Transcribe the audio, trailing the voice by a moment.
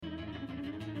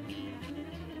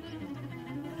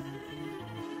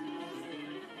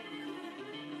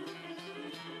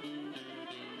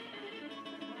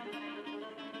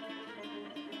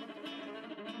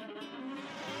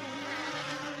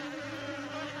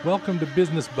Welcome to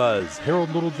Business Buzz.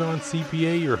 Harold Littlejohn,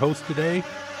 CPA, your host today.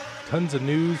 Tons of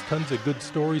news, tons of good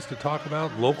stories to talk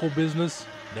about. Local business,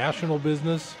 national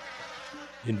business,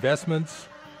 investments,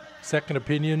 second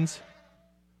opinions,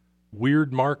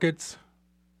 weird markets.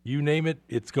 You name it,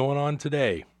 it's going on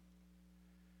today.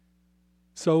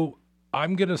 So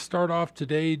I'm going to start off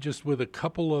today just with a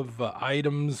couple of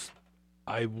items.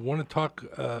 I want to talk,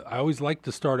 I always like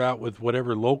to start out with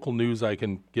whatever local news I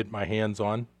can get my hands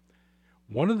on.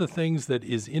 One of the things that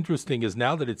is interesting is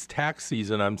now that it's tax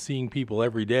season, I'm seeing people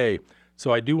every day.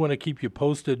 So I do want to keep you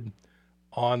posted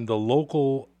on the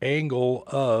local angle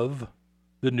of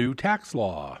the new tax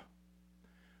law.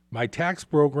 My tax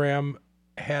program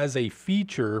has a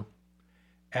feature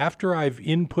after I've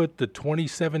input the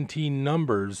 2017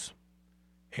 numbers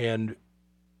and,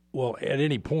 well, at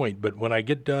any point, but when I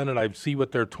get done and I see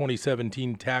what their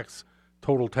 2017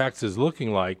 total tax is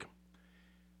looking like,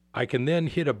 I can then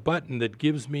hit a button that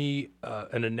gives me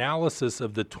an analysis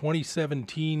of the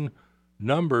 2017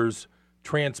 numbers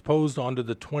transposed onto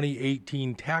the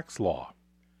 2018 tax law.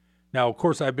 Now, of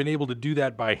course, I've been able to do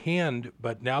that by hand,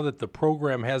 but now that the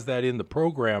program has that in the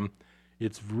program,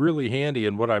 it's really handy.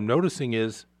 And what I'm noticing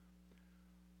is,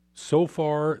 so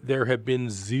far, there have been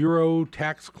 0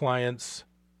 tax clients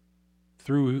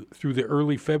through the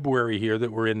early February here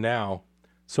that we're in now.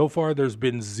 So far, there's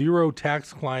been 0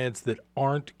 tax clients that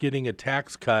aren't getting a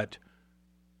tax cut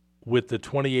with the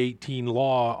 2018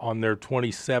 law on their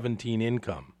 2017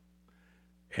 income.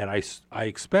 And I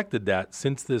expected that.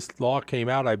 Since this law came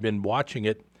out, I've been watching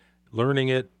it, learning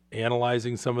it,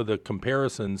 analyzing some of the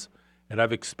comparisons, and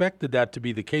I've expected that to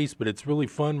be the case, but it's really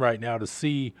fun right now to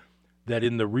see that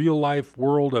in the real-life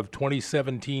world of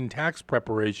 2017 tax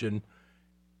preparation,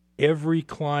 every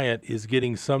client is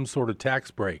getting some sort of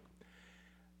tax break.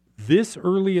 This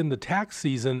early in the tax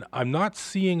season, I'm not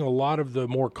seeing a lot of the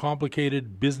more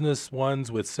complicated business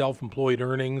ones with self-employed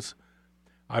earnings.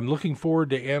 I'm looking forward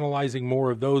to analyzing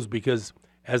more of those because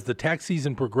as the tax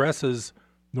season progresses,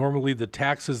 normally the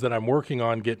taxes that I'm working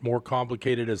on get more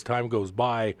complicated as time goes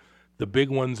by. The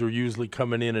big ones are usually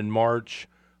coming in March.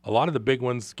 A lot of the big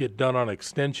ones get done on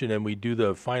extension and we do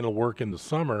the final work in the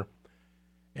summer.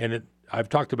 And I've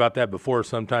talked about that before.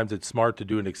 Sometimes it's smart to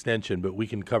do an extension, but we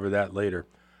can cover that later.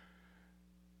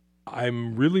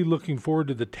 I'm really looking forward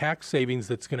to the tax savings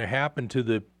that's going to happen to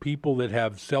the people that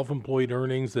have self-employed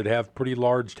earnings, that have pretty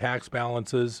large tax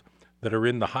balances, that are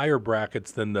in the higher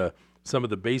brackets than some of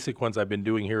the basic ones I've been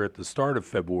doing here at the start of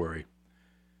February.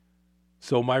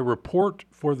 So my report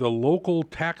for the local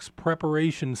tax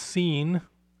preparation scene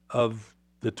of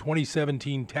the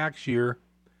 2017 tax year,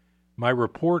 my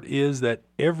report is that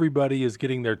everybody is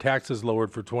getting their taxes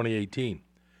lowered for 2018.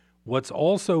 What's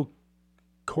also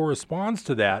corresponds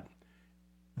to that,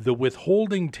 the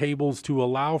withholding tables to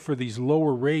allow for these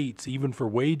lower rates, even for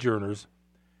wage earners,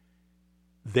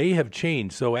 they have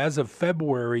changed. So as of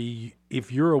February,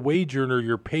 if you're a wage earner,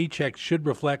 your paycheck should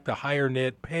reflect a higher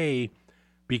net pay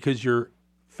because your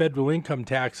federal income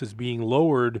tax is being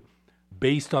lowered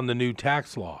based on the new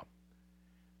tax law.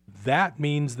 That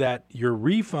means that your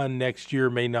refund next year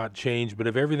may not change, but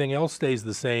if everything else stays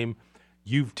the same,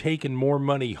 you've taken more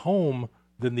money home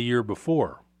than the year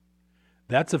before.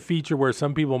 That's a feature where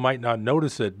some people might not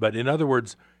notice it, but in other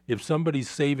words, if somebody's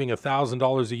saving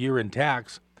 $1,000 a year in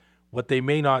tax, what they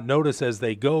may not notice as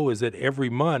they go is that every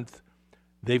month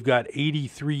they've got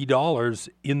 $83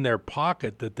 in their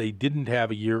pocket that they didn't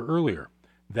have a year earlier.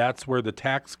 That's where the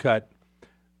tax cut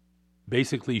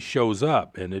basically shows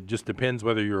up, and it just depends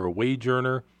whether you're a wage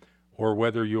earner or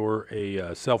whether you're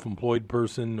a self-employed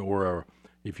person or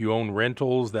if you own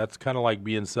rentals. That's kind of like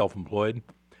being self-employed.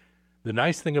 The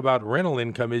nice thing about rental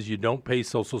income is you don't pay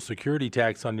Social Security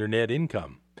tax on your net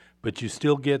income, but you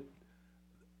still get,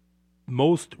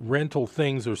 most rental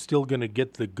things are still going to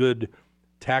get the good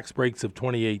tax breaks of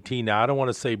 2018. Now, I don't want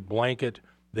to say blanket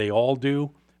they all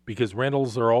do because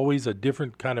rentals are always a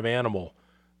different kind of animal.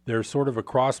 They're sort of a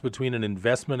cross between an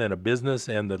investment and a business,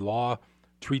 and the law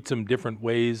treats them different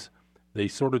ways. They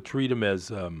sort of treat them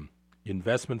as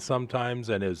investments sometimes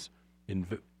and as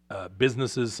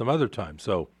businesses some other times.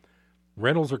 So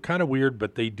rentals are kind of weird,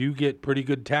 but they do get pretty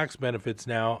good tax benefits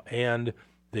now, and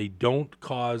they don't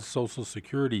cause Social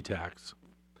Security tax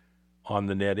on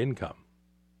the net income.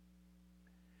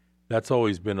 That's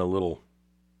always been a little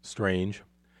strange.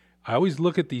 I always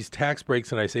look at these tax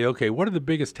breaks and I say, okay, what are the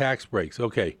biggest tax breaks?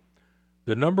 Okay,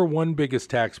 the number one biggest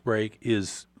tax break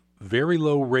is very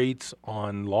low rates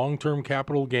on long-term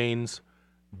capital gains,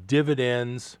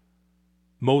 dividends,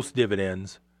 most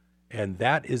dividends, and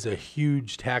that is a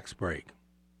huge tax break.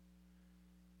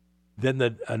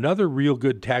 Then another real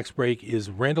good tax break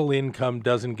is rental income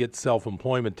doesn't get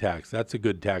self-employment tax. That's a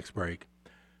good tax break.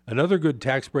 Another good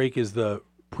tax break is the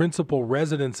principal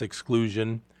residence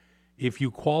exclusion. If you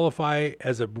qualify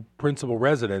as a principal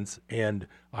residence, and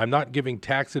I'm not giving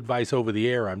tax advice over the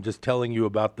air, I'm just telling you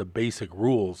about the basic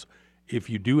rules. If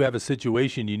you do have a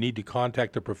situation, you need to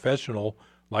contact a professional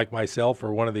like myself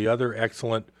or one of the other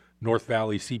excellent North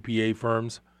Valley CPA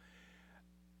firms.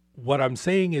 What I'm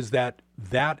saying is that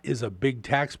is a big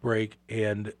tax break,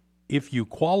 and if you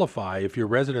qualify, if your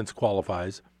residence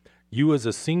qualifies, you as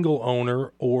a single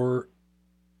owner or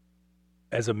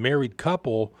as a married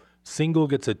couple, single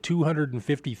gets a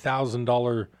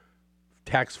 $250,000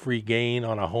 tax-free gain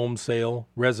on a home sale,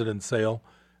 residence sale.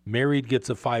 Married gets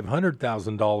a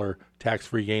 $500,000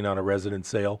 tax-free gain on a residence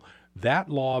sale. That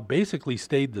law basically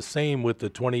stayed the same with the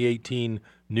 2018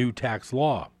 new tax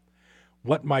law.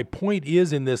 What my point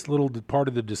is in this little part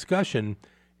of the discussion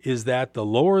is that the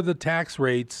lower the tax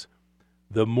rates,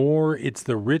 the more it's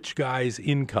the rich guy's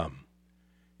income.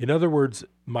 In other words,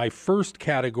 my first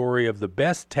category of the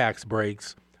best tax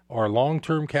breaks are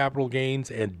long-term capital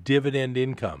gains and dividend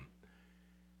income.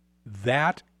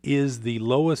 That is the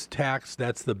lowest tax.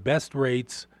 That's the best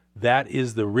rates. That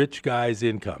is the rich guy's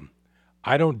income.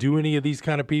 I don't do any of these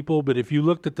kind of people, but if you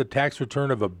looked at the tax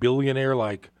return of a billionaire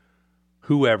like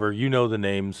whoever, you know the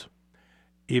names.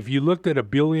 If you looked at a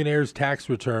billionaire's tax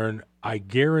return, I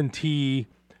guarantee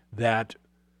that,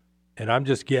 and I'm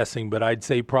just guessing, but I'd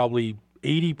say probably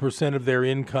 80% of their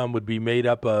income would be made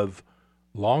up of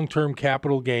long-term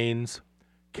capital gains,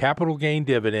 capital gain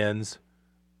dividends,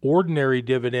 ordinary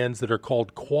dividends that are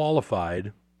called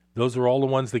qualified. Those are all the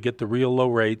ones that get the real low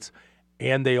rates.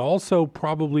 And they also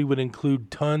probably would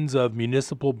include tons of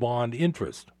municipal bond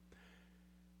interest.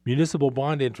 Municipal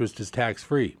bond interest is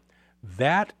tax-free.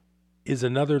 That is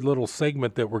another little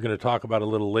segment that we're going to talk about a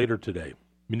little later today.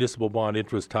 Municipal bond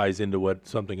interest ties into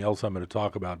something else I'm going to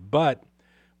talk about. But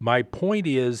my point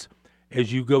is,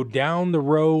 as you go down the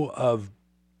row of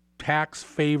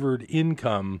tax-favored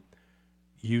income,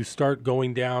 you start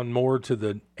going down more to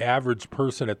the average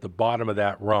person at the bottom of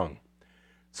that rung.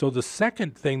 So the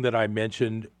second thing that I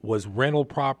mentioned was rental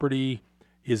property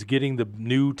is getting the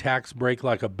new tax break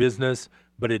like a business,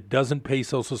 but it doesn't pay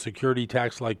Social Security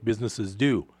tax like businesses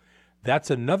do.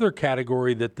 That's another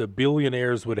category that the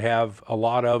billionaires would have a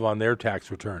lot of on their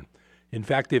tax return. In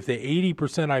fact, if the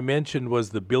 80% I mentioned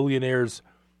was the billionaires'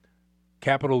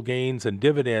 capital gains and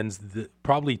dividends,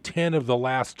 probably 10 of the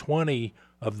last 20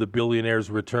 of the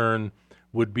billionaires' return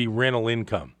would be rental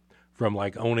income from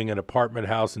like owning an apartment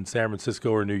house in San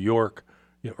Francisco or New York,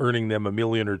 earning them $1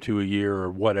 million or $2 million a year or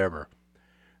whatever.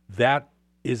 That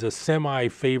is a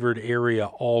semi-favored area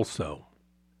also.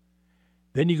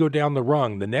 Then you go down the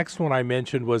rung. The next one I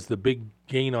mentioned was the big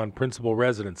gain on principal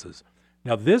residences.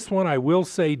 Now this one I will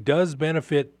say does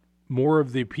benefit more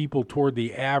of the people toward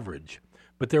the average,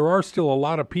 but there are still a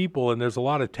lot of people and there's a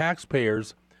lot of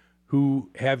taxpayers who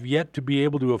have yet to be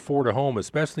able to afford a home,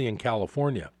 especially in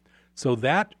California. So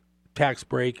that tax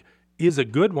break is a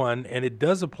good one, and it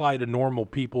does apply to normal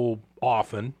people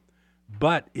often,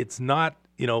 but it's not,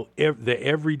 the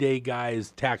everyday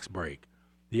guy's tax break.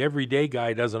 The everyday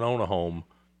guy doesn't own a home.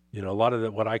 A lot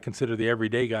of what I consider the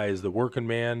everyday guy is the working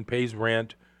man, pays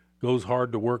rent, goes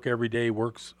hard to work every day,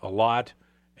 works a lot,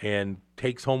 and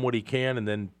takes home what he can and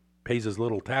then pays as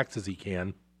little tax as he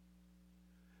can.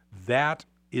 That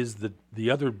is the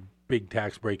other big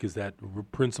tax break is that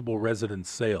principal residence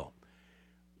sale.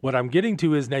 What I'm getting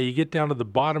to is now you get down to the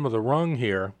bottom of the rung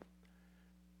here.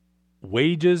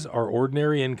 Wages are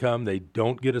ordinary income. They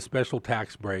don't get a special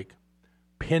tax break.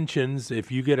 Pensions,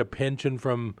 if you get a pension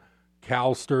from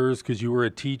CalSTRS because you were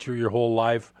a teacher your whole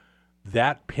life,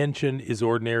 that pension is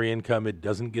ordinary income. It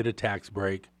doesn't get a tax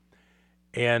break.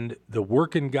 And the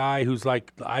working guy who's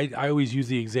like, I always use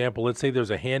the example, let's say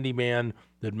there's a handyman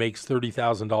that makes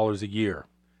 $30,000 a year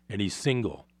and he's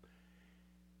single.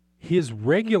 His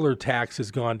regular tax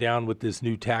has gone down with this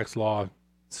new tax law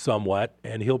somewhat,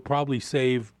 and he'll probably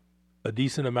save a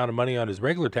decent amount of money on his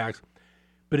regular tax,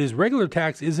 but his regular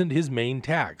tax isn't his main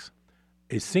tax.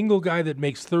 A single guy that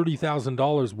makes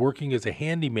 $30,000 working as a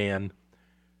handyman,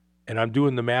 and I'm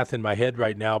doing the math in my head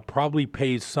right now, probably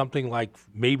pays something like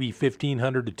maybe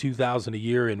 $1,500 to $2,000 a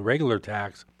year in regular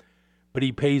tax, but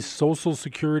he pays Social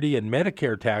Security and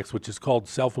Medicare tax, which is called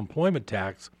self-employment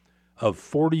tax, of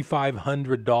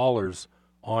 $4,500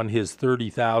 on his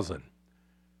 $30,000.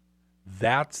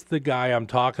 That's the guy I'm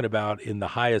talking about in the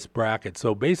highest bracket.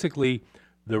 So basically,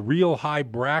 the real high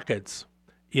brackets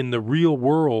in the real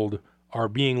world are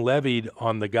being levied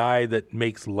on the guy that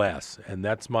makes less. And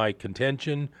that's my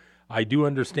contention. I do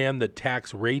understand that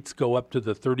tax rates go up to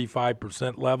the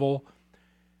 35% level,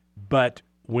 but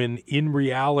when in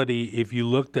reality, if you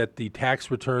looked at the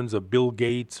tax returns of Bill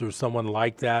Gates or someone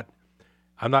like that,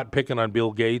 I'm not picking on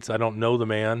Bill Gates, I don't know the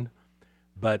man,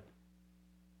 but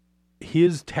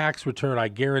his tax return, I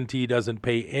guarantee, doesn't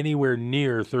pay anywhere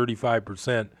near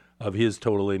 35% of his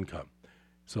total income.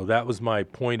 So that was my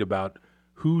point about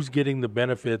who's getting the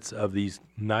benefits of these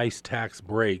nice tax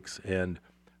breaks. And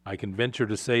I can venture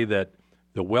to say that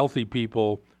the wealthy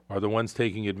people are the ones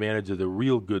taking advantage of the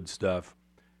real good stuff.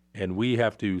 And we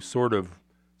have to sort of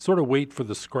wait for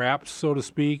the scraps, so to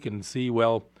speak, and see,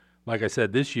 well, like I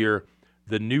said, this year,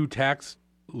 the new tax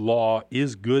law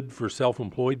is good for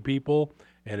self-employed people,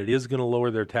 and it is going to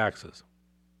lower their taxes.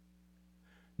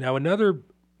 Now, another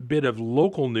bit of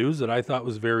local news that I thought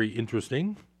was very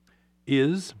interesting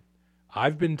is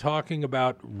I've been talking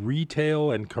about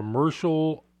retail and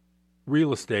commercial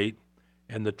real estate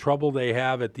and the trouble they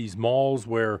have at these malls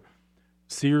where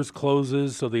Sears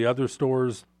closes, so the other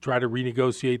stores try to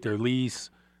renegotiate their lease.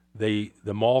 The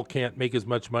mall can't make as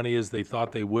much money as they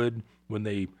thought they would when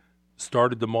they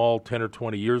started the mall 10 or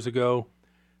 20 years ago.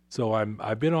 So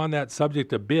I've been on that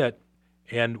subject a bit,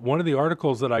 and one of the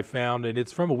articles that I found, and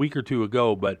it's from a week or two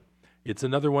ago, but it's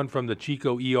another one from the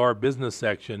Chico ER business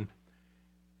section,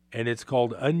 and it's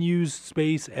called Unused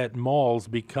Space at Malls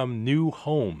Become New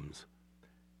Homes.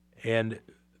 And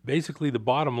basically the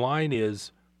bottom line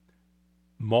is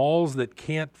malls that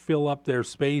can't fill up their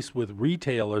space with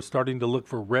retail are starting to look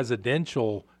for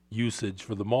residential usage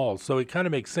for the malls. So it kind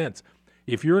of makes sense.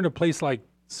 If you're in a place like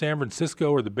San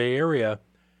Francisco or the Bay Area,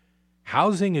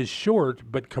 housing is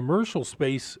short, but commercial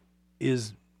space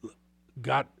is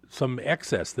got some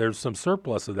excess. There's some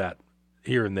surplus of that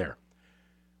here and there.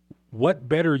 What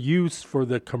better use for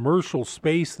the commercial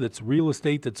space that's real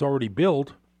estate that's already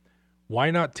built? Why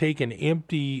not take an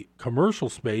empty commercial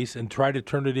space and try to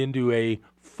turn it into a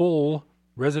full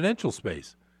residential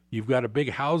space? You've got a big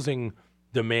housing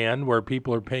demand where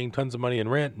people are paying tons of money in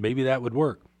rent. Maybe that would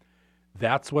work.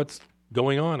 That's what's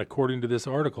going on, according to this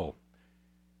article.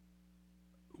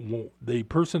 The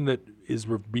person that is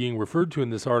being referred to in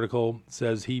this article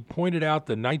says he pointed out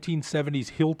the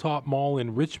 1970s Hilltop Mall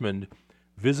in Richmond,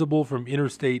 visible from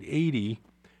Interstate 80,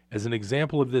 as an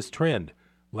example of this trend.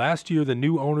 Last year, the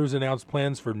new owners announced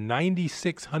plans for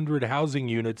 9,600 housing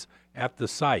units at the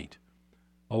site,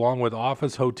 along with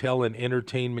office, hotel, and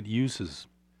entertainment uses.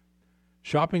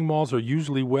 Shopping malls are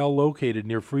usually well located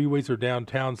near freeways or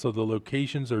downtown, so the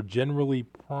locations are generally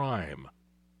prime.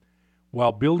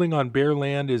 While building on bare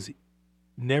land is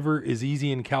never as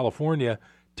easy in California,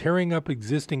 tearing up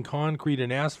existing concrete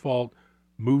and asphalt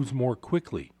moves more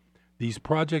quickly. These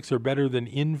projects are better than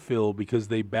infill because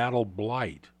they battle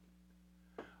blight.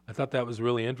 I thought that was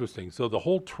really interesting. So the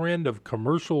whole trend of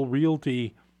commercial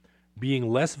realty being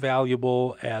less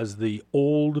valuable as the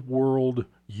old world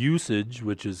usage,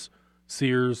 which is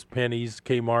Sears, Penny's,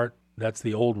 Kmart, that's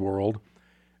the old world,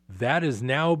 that is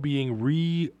now being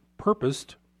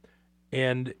repurposed,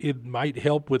 and it might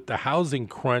help with the housing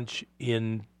crunch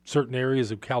in certain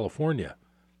areas of California.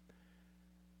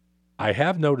 I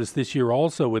have noticed this year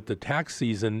also with the tax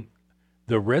season,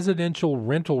 the residential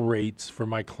rental rates for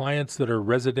my clients that are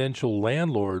residential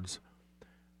landlords,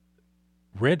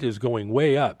 rent is going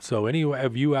way up. So any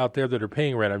of you out there that are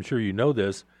paying rent, I'm sure you know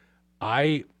this,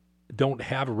 I don't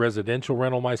have a residential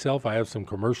rental myself. I have some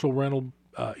commercial rental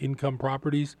income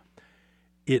properties.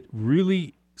 It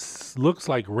really looks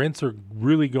like rents are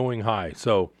really going high.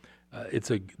 So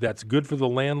that's good for the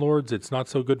landlords. It's not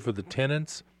so good for the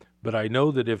tenants. But I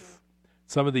know that if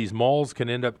some of these malls can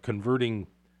end up converting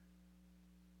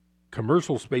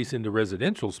commercial space into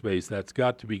residential space, that's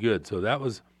got to be good. So that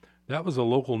was a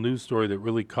local news story that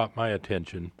really caught my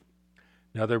attention.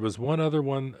 Now, there was one other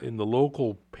one in the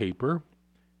local paper,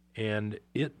 and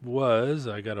it was,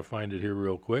 I got to find it here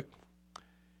real quick.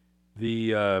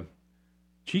 The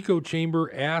Chico Chamber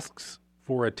asks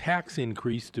for a tax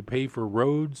increase to pay for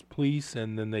roads, police,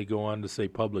 and then they go on to say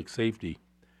public safety.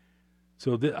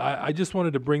 So I just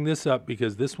wanted to bring this up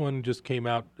because this one just came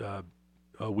out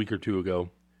a week or two ago.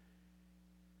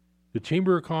 The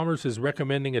Chamber of Commerce is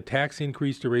recommending a tax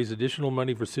increase to raise additional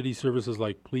money for city services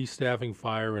like police staffing,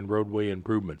 fire, and roadway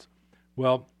improvements.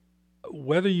 Well,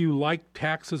 whether you like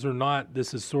taxes or not,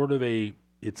 this is sort of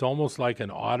it's almost like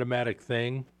an automatic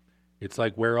thing. It's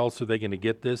like, where else are they going to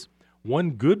get this?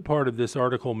 One good part of this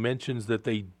article mentions that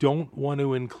they don't want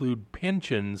to include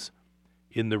pensions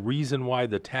in the reason why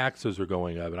the taxes are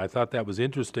going up. And I thought that was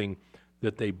interesting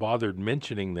that they bothered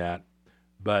mentioning that.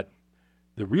 But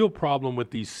the real problem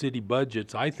with these city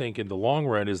budgets, I think, in the long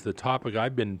run, is the topic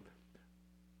I've been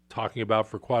talking about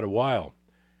for quite a while.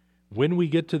 When we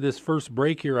get to this first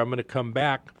break here, I'm going to come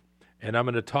back and I'm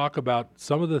going to talk about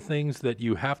some of the things that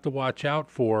you have to watch out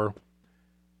for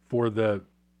the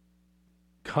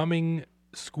coming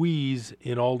squeeze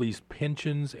in all these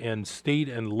pensions and state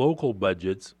and local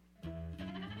budgets.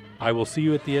 I will see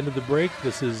you at the end of the break.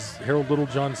 This is Harold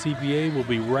Littlejohn, CPA. We'll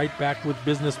be right back with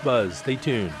Business Buzz. Stay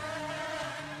tuned.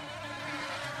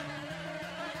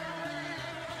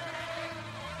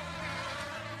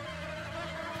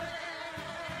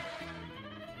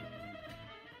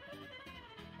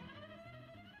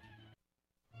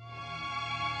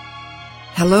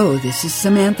 Hello, this is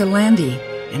Samantha Landy,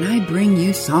 and I bring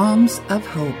you Psalms of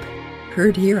Hope,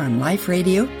 heard here on Life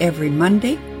Radio every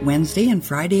Monday, Wednesday, and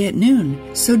Friday at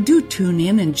noon. So do tune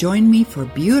in and join me for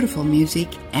beautiful music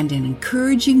and an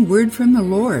encouraging word from the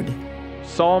Lord.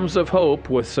 Psalms of Hope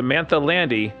with Samantha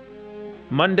Landy,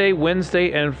 Monday,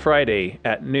 Wednesday, and Friday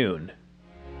at noon,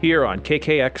 here on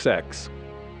KKXX.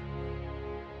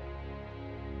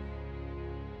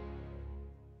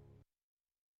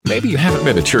 Maybe you haven't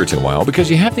been to church in a while because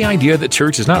you have the idea that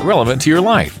church is not relevant to your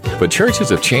life. But churches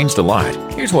have changed a lot.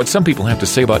 Here's what some people have to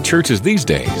say about churches these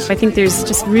days. I think there's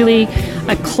just really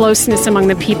a closeness among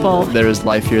the people. There is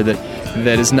life here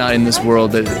that is not in this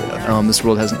world, that this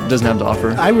world doesn't have to offer.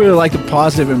 I really like the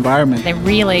positive environment. They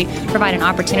really provide an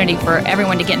opportunity for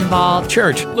everyone to get involved.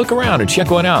 Church, look around and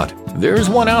check one out. There's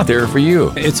one out there for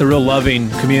you. It's a real loving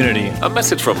community. A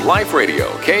message from Life Radio,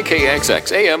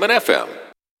 KKXX AM and FM.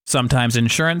 Sometimes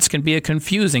insurance can be a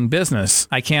confusing business.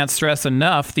 I can't stress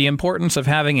enough the importance of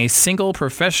having a single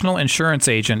professional insurance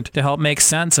agent to help make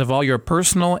sense of all your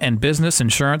personal and business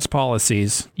insurance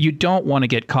policies. You don't want to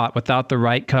get caught without the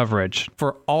right coverage.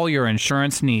 For all your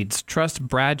insurance needs, trust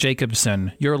Brad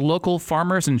Jacobson, your local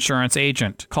Farmers Insurance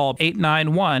agent. Call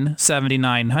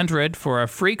 891-7900 for a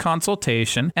free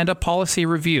consultation and a policy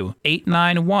review.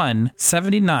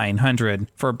 891-7900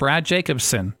 for Brad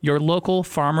Jacobson, your local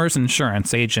Farmers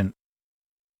Insurance agent.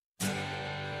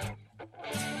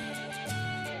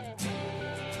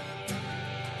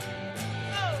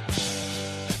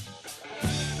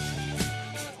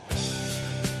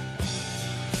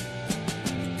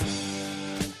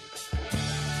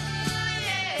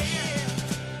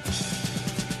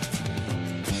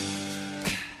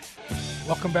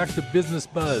 Welcome back to Business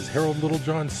Buzz. Harold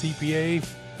Littlejohn, CPA.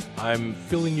 I'm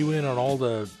filling you in on all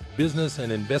the business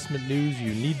and investment news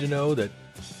you need to know that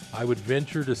I would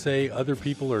venture to say other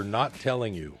people are not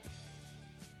telling you.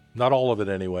 Not all of it,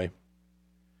 anyway.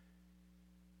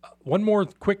 One more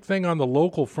quick thing on the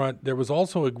local front. There was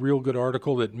also a real good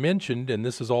article that mentioned, and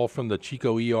this is all from the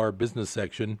Chico ER business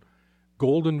section,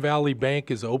 Golden Valley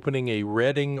Bank is opening a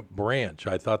Redding branch.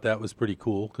 I thought that was pretty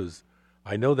cool because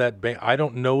I know that bank. I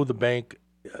don't know the bank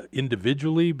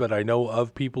individually, but I know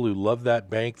of people who love that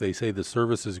bank. They say the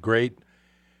service is great.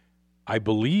 I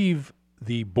believe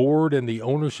the board and the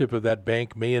ownership of that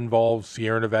bank may involve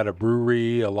Sierra Nevada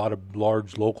Brewery, a lot of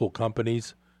large local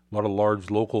companies, a lot of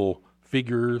large local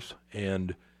figures,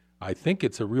 and I think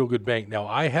it's a real good bank. Now,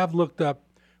 I have looked up,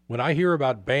 when I hear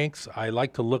about banks, I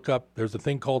like to look up, there's a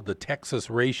thing called the Texas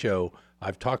ratio.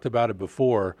 I've talked about it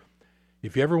before.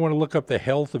 If you ever want to look up the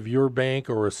health of your bank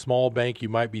or a small bank you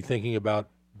might be thinking about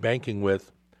banking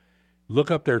with,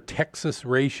 look up their Texas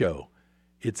ratio.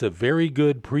 It's a very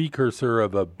good precursor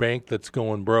of a bank that's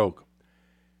going broke.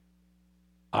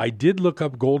 I did look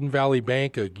up Golden Valley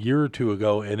Bank a year or two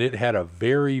ago, and it had a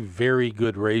very, very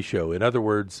good ratio. In other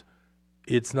words,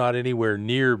 it's not anywhere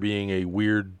near being a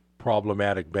weird,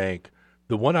 problematic bank.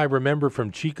 The one I remember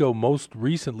from Chico most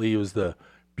recently was the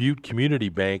Butte Community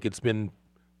Bank. It's been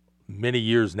many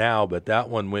years now, but that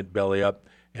one went belly up.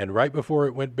 And right before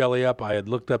it went belly up, I had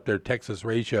looked up their Texas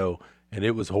ratio, and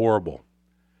it was horrible.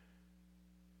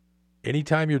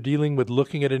 Anytime you're dealing with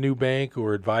looking at a new bank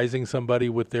or advising somebody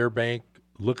with their bank,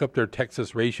 look up their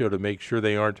Texas ratio to make sure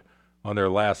they aren't on their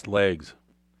last legs.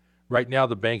 Right now,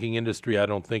 the banking industry, I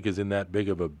don't think, is in that big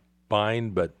of a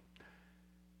bind, but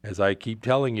as I keep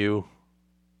telling you,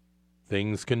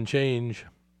 things can change.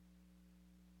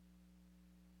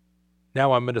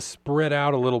 Now I'm going to spread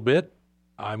out a little bit.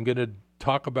 I'm going to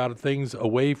talk about things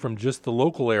away from just the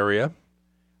local area.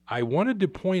 I wanted to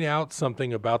point out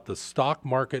something about the stock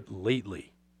market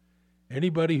lately.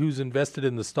 Anybody who's invested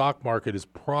in the stock market has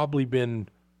probably been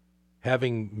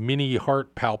having mini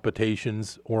heart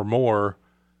palpitations or more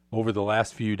over the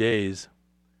last few days.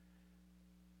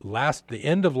 The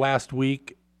end of last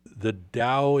week, the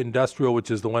Dow Industrial, which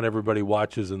is the one everybody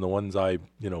watches and the ones I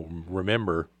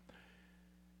remember,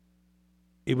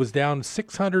 it was down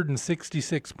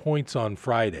 666 points on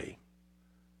Friday.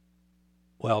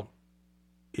 Well,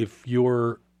 if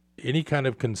you're any kind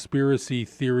of conspiracy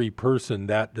theory person,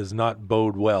 that does not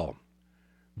bode well.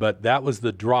 But that was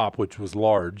the drop, which was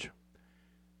large.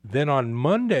 Then on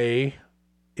Monday,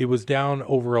 it was down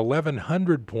over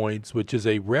 1,100 points, which is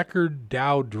a record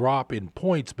Dow drop in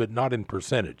points, but not in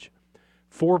percentage.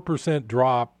 4%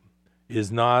 drop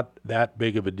is not that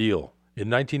big of a deal. In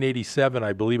 1987,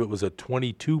 I believe it was a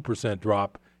 22%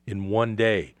 drop in one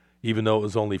day, even though it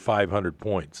was only 500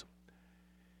 points.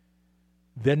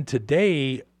 Then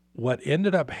today, what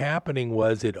ended up happening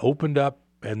was it opened up,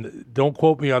 and don't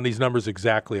quote me on these numbers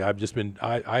exactly. I've just been,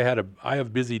 I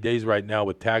have busy days right now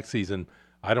with tax season.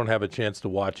 I don't have a chance to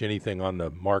watch anything on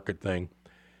the market thing,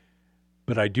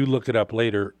 but I do look it up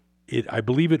later. I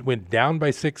believe it went down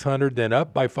by 600, then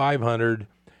up by 500.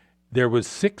 There was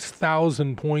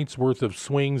 6,000 points worth of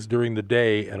swings during the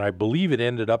day, and I believe it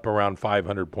ended up around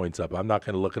 500 points up. I'm not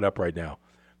going to look it up right now.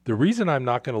 The reason I'm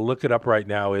not going to look it up right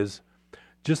now is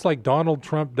just like Donald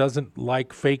Trump doesn't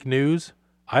like fake news,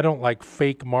 I don't like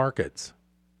fake markets.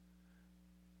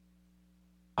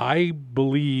 I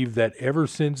believe that ever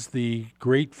since the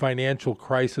great financial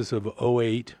crisis of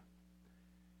 2008,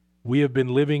 we have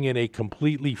been living in a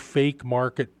completely fake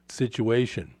market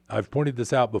situation. I've pointed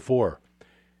this out before.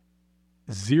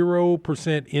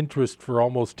 0% interest for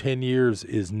almost 10 years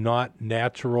is not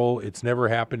natural. It's never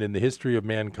happened in the history of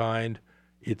mankind.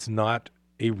 It's not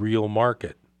a real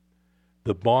market.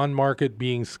 The bond market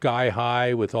being sky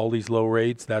high with all these low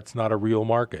rates, that's not a real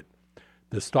market.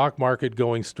 The stock market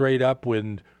going straight up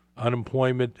when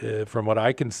unemployment, from what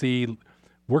I can see,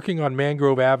 working on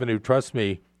Mangrove Avenue, trust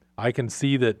me, I can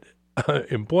see that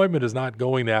employment is not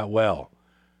going that well.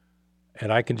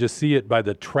 And I can just see it by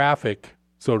the traffic,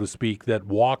 so to speak, that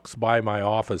walks by my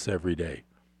office every day.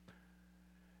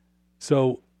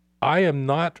 So I am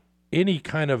not any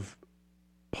kind of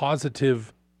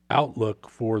positive outlook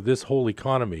for this whole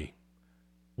economy.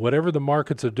 Whatever the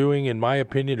markets are doing, in my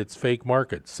opinion, it's fake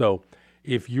markets. So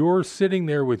if you're sitting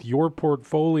there with your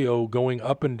portfolio going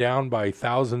up and down by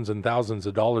thousands and thousands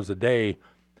of dollars a day,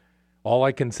 all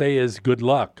I can say is good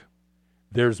luck.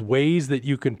 There's ways that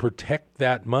you can protect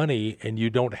that money and you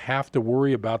don't have to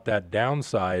worry about that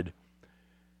downside.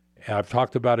 I've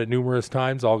talked about it numerous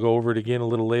times. I'll go over it again a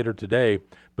little later today.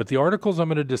 But the articles I'm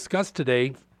going to discuss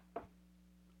today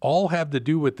all have to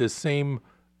do with this same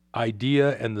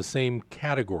idea and the same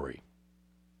category.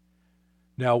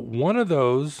 Now, one of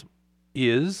those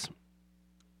is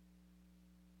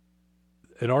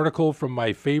an article from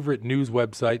my favorite news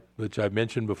website, which I've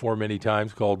mentioned before many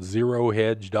times, called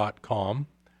ZeroHedge.com.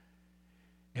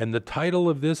 And the title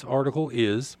of this article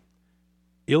is,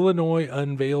 Illinois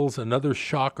unveils another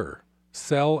shocker.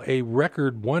 Sell a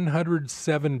record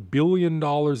 $107 billion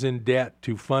in debt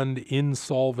to fund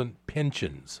insolvent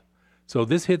pensions. So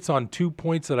this hits on 2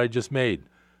 points that I just made.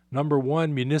 Number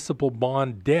one, municipal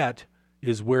bond debt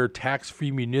is where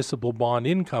tax-free municipal bond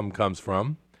income comes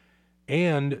from.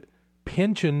 And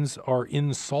pensions are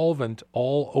insolvent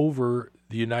all over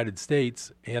the United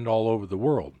States and all over the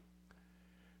world.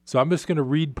 So I'm just going to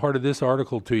read part of this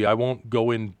article to you. I won't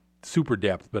go in super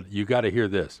depth, but you got to hear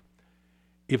this.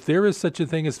 If there is such a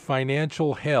thing as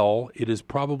financial hell, it is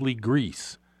probably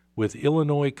Greece, with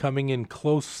Illinois coming in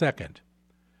close second.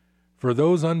 For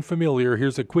those unfamiliar,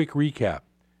 here's a quick recap.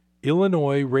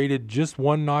 Illinois, rated just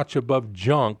one notch above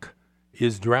junk,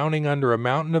 is drowning under a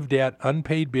mountain of debt,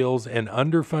 unpaid bills, and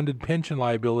underfunded pension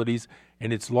liabilities,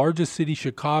 and its largest city,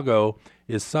 Chicago,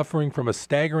 is suffering from a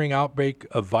staggering outbreak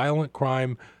of violent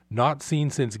crime not seen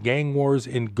since gang wars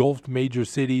engulfed major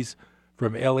cities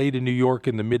from L.A. to New York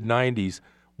in the mid-'90s,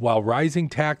 while rising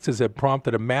taxes have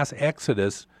prompted a mass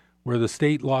exodus where the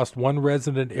state lost one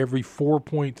resident every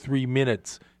 4.3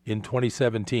 minutes in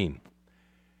 2017.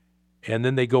 And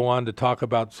then they go on to talk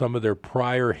about some of their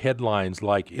prior headlines,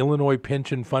 like Illinois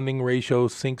pension funding ratio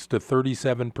sinks to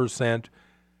 37%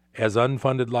 as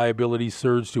unfunded liabilities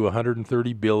surge to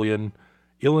 $130 billion.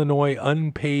 Illinois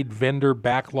unpaid vendor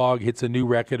backlog hits a new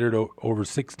record at over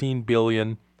 $16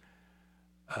 billion.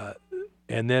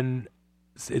 And then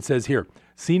it says here,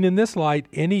 seen in this light,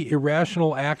 any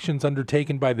irrational actions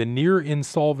undertaken by the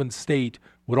near-insolvent state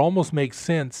would almost make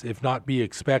sense if not be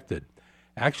expected.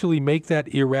 Actually make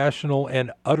that irrational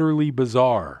and utterly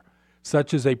bizarre,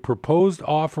 such as a proposed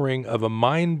offering of a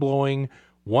mind-blowing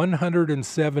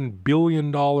 $107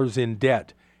 billion in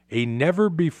debt, a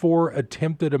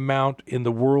never-before-attempted amount in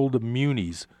the world of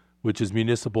munis, which is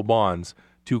municipal bonds,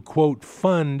 to, quote,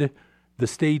 fund the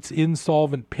state's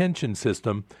insolvent pension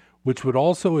system, which would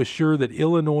also assure that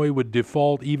Illinois would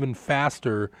default even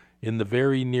faster in the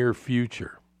very near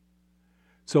future.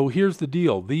 So here's the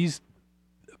deal. These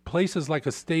places like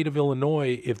a state of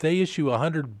Illinois, if they issue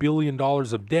 $100 billion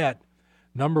of debt,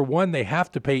 number one, they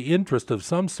have to pay interest of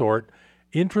some sort.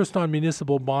 Interest on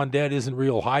municipal bond debt isn't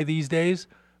real high these days,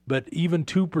 but even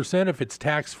 2%, if it's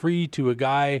tax-free to a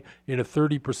guy in a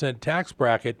 30% tax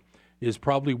bracket, is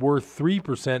probably worth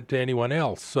 3% to anyone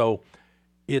else. So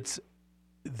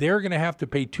they're going to have to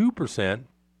pay 2%.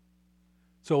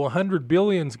 So $100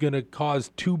 billion is going to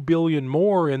cause $2 billion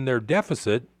more in their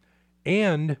deficit.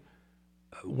 And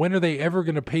when are they ever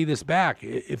going to pay this back?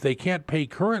 If they can't pay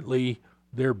currently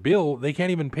their bill, they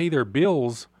can't even pay their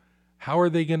bills. How are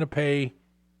they going to pay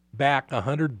back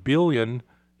 $100 billion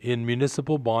in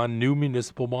new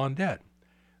municipal bond debt?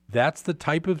 That's the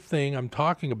type of thing I'm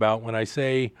talking about when I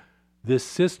say this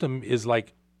system is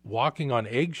like walking on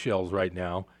eggshells right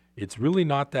now. It's really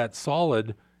not that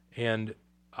solid, and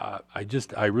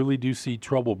I really do see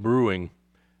trouble brewing.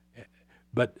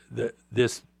 But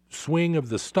this swing of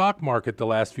the stock market the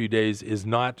last few days is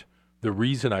not the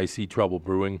reason I see trouble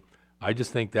brewing. I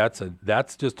just think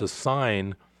that's just a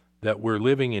sign that we're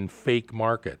living in fake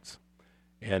markets,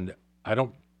 and I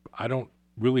don't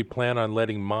really plan on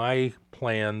letting my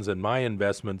plans and my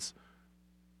investments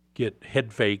get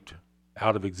head faked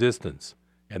out of existence.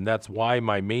 And that's why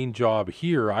my main job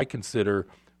here, I consider,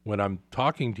 when I'm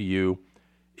talking to you,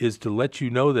 is to let you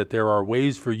know that there are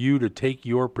ways for you to take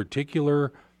your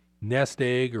particular nest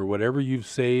egg or whatever you've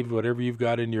saved, whatever you've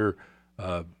got in your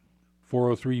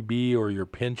 403B or your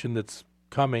pension that's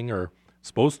coming or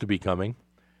supposed to be coming.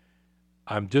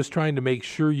 I'm just trying to make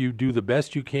sure you do the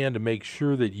best you can to make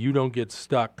sure that you don't get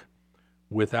stuck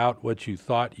without what you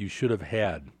thought you should have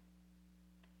had.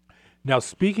 Now,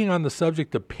 speaking on the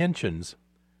subject of pensions,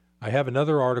 I have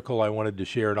another article I wanted to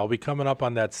share, and I'll be coming up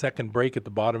on that second break at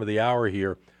the bottom of the hour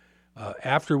here.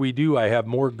 After we do, I have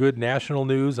more good national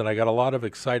news, and I got a lot of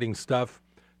exciting stuff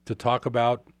to talk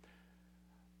about.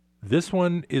 This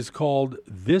one is called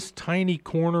This Tiny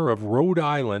Corner of Rhode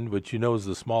Island, which you know is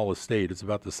the smallest state. It's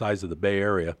about the size of the Bay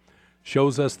Area.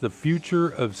 Shows us the future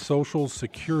of Social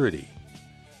Security.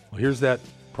 Well, here's that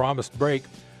promised break.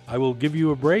 I will give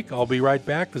you a break. I'll be right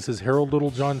back. This is Harold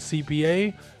Littlejohn,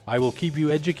 CPA. I will keep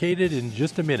you educated in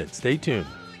just a minute. Stay tuned.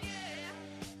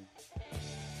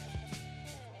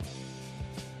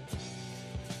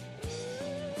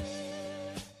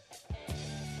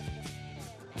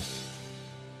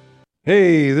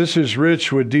 Hey, this is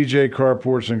Rich with DJ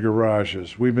Carports and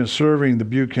Garages. We've been serving the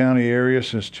Butte County area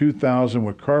since 2000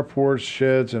 with carports,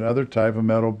 sheds, and other type of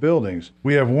metal buildings.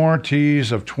 We have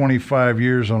warranties of 25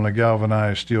 years on the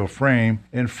galvanized steel frame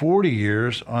and 40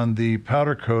 years on the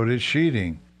powder-coated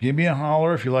sheeting. Give me a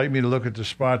holler if you'd like me to look at the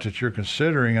spot that you're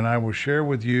considering, and I will share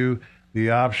with you the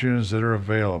options that are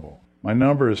available. My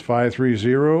number is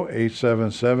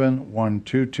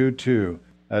 530-877-1222.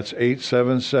 That's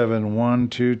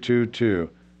 877-1222.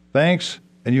 Thanks,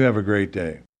 and you have a great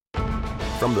day.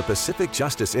 From the Pacific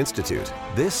Justice Institute,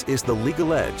 this is The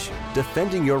Legal Edge,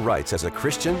 defending your rights as a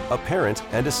Christian, a parent,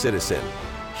 and a citizen.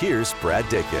 Here's Brad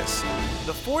Dacus.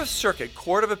 The Fourth Circuit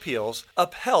Court of Appeals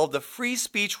upheld the free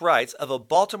speech rights of a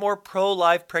Baltimore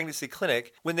pro-life pregnancy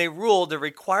clinic when they ruled the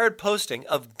required posting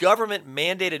of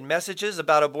government-mandated messages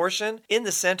about abortion in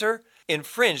the center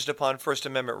infringed upon First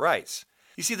Amendment rights.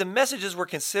 You see, the messages were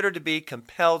considered to be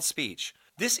compelled speech.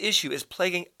 This issue is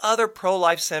plaguing other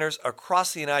pro-life centers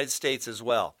across the United States as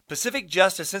well. Pacific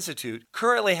Justice Institute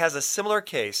currently has a similar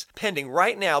case pending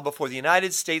right now before the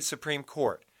United States Supreme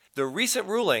Court. The recent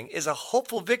ruling is a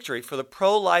hopeful victory for the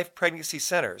pro-life pregnancy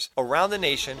centers around the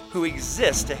nation who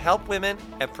exist to help women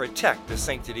and protect the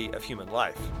sanctity of human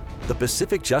life. The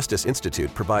Pacific Justice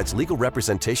Institute provides legal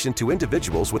representation to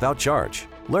individuals without charge.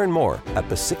 Learn more at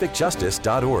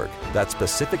pacificjustice.org. That's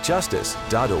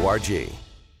pacificjustice.org.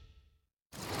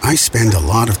 I spend a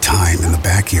lot of time in the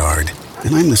backyard,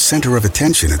 and I'm the center of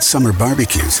attention at summer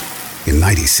barbecues. In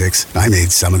 '96, I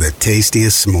made some of the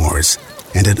tastiest s'mores.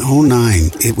 And in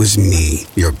 '09, it was me,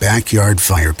 your backyard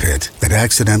fire pit, that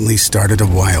accidentally started a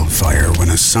wildfire when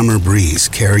a summer breeze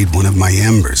carried one of my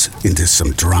embers into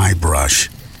some dry brush.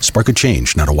 Spark a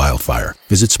change, not a wildfire.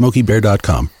 Visit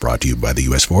SmokeyBear.com, brought to you by the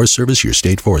U.S. Forest Service, your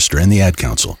state forester, and the Ad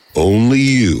Council. Only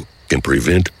you can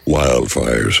prevent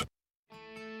wildfires.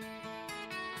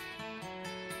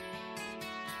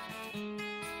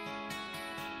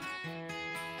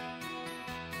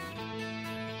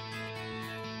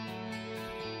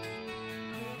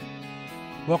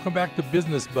 Welcome back to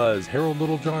Business Buzz. Harold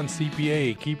Littlejohn,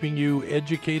 CPA, keeping you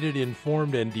educated,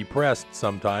 informed, and depressed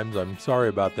sometimes. I'm sorry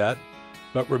about that.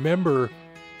 But remember,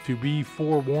 to be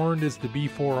forewarned is to be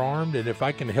forearmed. And if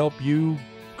I can help you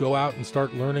go out and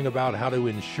start learning about how to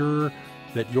insure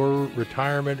that your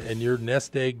retirement and your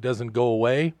nest egg doesn't go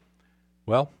away,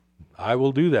 well, I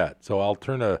will do that. So I'll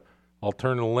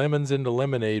turn lemons into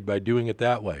lemonade by doing it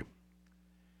that way.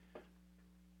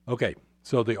 Okay,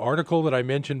 so the article that I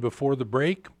mentioned before the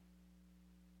break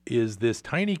is this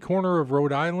tiny corner of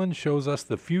Rhode Island shows us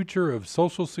the future of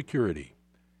Social Security.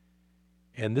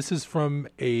 And this is from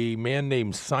a man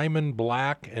named Simon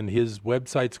Black, and his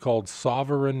website's called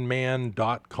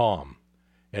sovereignman.com.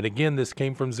 And again, this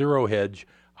came from Zero Hedge.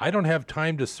 I don't have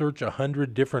time to search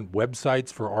 100 different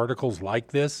websites for articles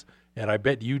like this, and I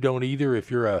bet you don't either if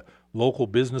you're a local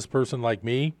business person like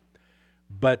me.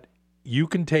 But you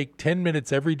can take 10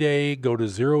 minutes every day, go to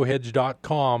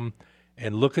zerohedge.com,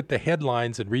 and look at the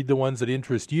headlines and read the ones that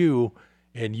interest you,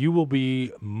 and you will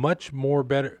be much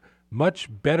better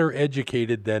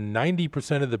educated than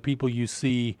 90% of the people you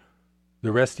see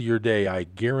the rest of your day. I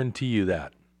guarantee you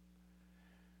that.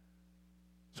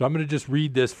 So I'm going to just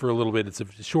read this for a little bit. It's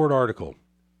a short article.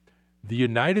 The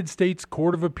United States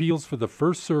Court of Appeals for the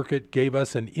First Circuit gave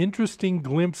us an interesting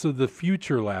glimpse of the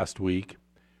future last week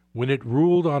when it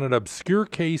ruled on an obscure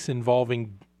case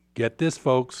involving, get this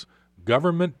folks,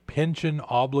 government pension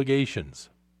obligations.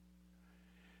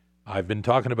 I've been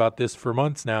talking about this for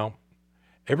months now.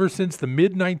 Ever since the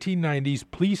mid-1990s,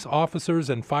 police officers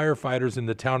and firefighters in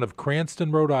the town of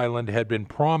Cranston, Rhode Island had been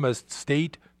promised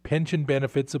state pension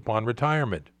benefits upon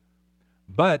retirement.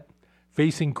 But,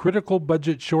 facing critical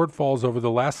budget shortfalls over the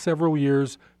last several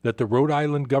years that the Rhode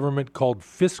Island government called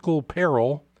fiscal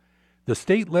peril, the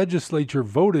state legislature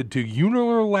voted to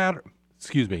unilaterally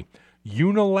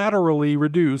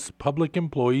reduce public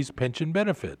employees' pension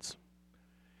benefits.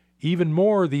 Even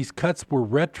more, these cuts were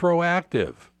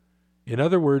retroactive. In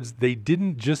other words, they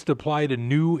didn't just apply to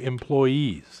new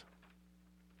employees.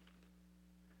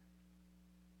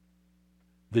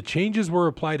 The changes were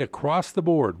applied across the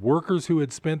board. Workers who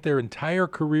had spent their entire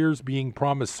careers being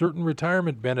promised certain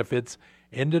retirement benefits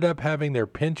ended up having their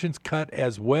pensions cut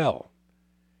as well.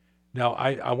 Now,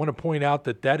 I want to point out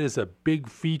that is a big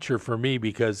feature for me,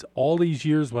 because all these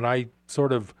years when I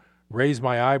sort of raise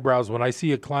my eyebrows, when I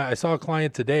see a client, I saw a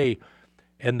client today,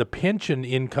 and the pension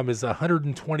income is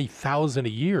 $120,000 a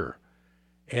year.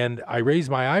 And I raise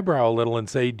my eyebrow a little and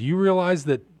say, do you realize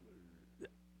that,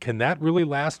 can that really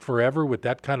last forever with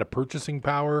that kind of purchasing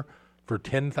power for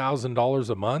 $10,000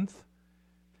 a month?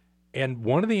 And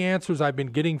one of the answers I've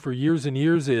been getting for years and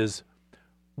years is,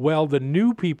 well, the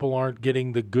new people aren't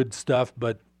getting the good stuff,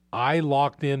 but I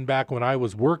locked in back when I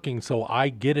was working, so I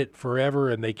get it forever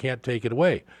and they can't take it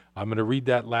away. I'm going to read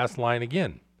that last line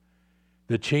again.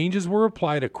 The changes were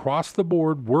applied across the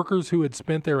board. Workers who had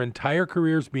spent their entire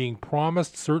careers being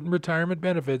promised certain retirement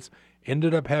benefits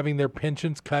ended up having their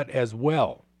pensions cut as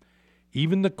well.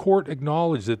 Even the court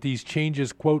acknowledged that these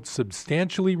changes, quote,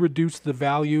 substantially reduced the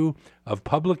value of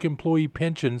public employee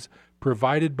pensions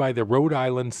provided by the Rhode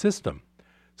Island system.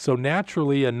 So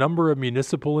naturally, a number of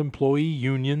municipal employee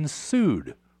unions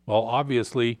sued. Well,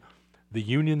 obviously, the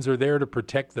unions are there to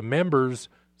protect the members,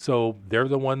 so they're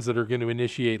the ones that are going to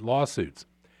initiate lawsuits.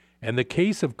 And the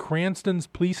case of Cranston's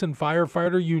police and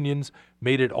firefighter unions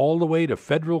made it all the way to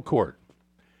federal court.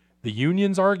 The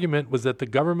union's argument was that the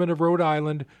government of Rhode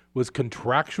Island was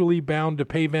contractually bound to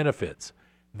pay benefits.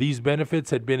 These benefits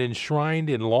had been enshrined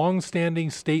in long-standing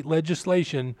state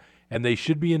legislation, and they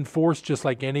should be enforced just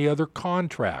like any other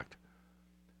contract.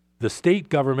 The state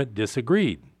government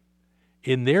disagreed.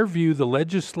 In their view, the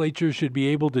legislature should be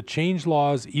able to change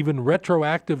laws even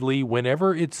retroactively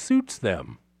whenever it suits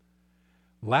them.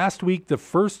 Last week, the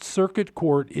First Circuit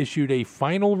Court issued a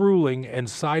final ruling and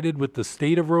sided with the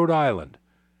state of Rhode Island.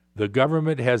 The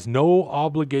government has no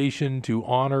obligation to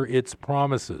honor its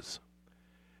promises.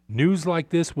 News like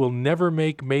this will never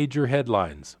make major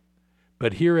headlines.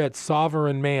 But here at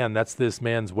Sovereign Man, that's this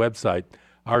man's website,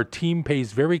 our team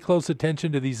pays very close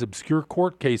attention to these obscure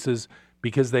court cases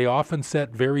because they often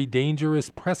set very dangerous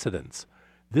precedents.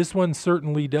 This one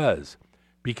certainly does,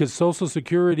 because Social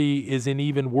Security is in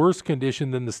even worse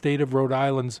condition than the state of Rhode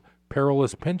Island's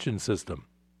perilous pension system.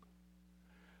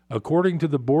 According to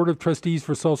the Board of Trustees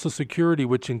for Social Security,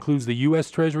 which includes the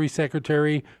U.S. Treasury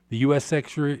Secretary, the U.S.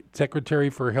 Secretary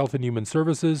for Health and Human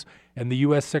Services, and the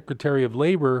U.S. Secretary of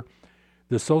Labor,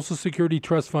 the Social Security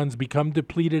trust funds become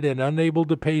depleted and unable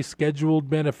to pay scheduled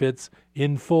benefits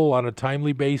in full on a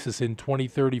timely basis in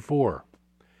 2034.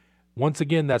 Once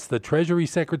again, that's the Treasury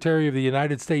Secretary of the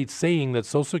United States saying that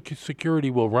Social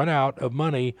Security will run out of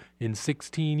money in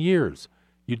 16 years.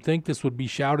 You'd think this would be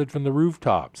shouted from the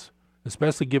rooftops,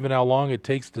 especially given how long it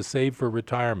takes to save for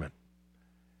retirement.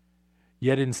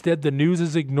 Yet instead the news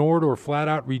is ignored or flat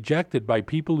out rejected by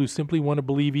people who simply want to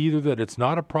believe either that it's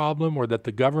not a problem or that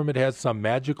the government has some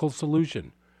magical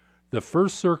solution. The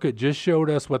First Circuit just showed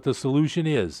us what the solution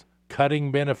is,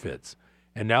 cutting benefits.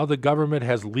 And now the government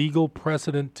has legal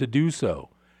precedent to do so.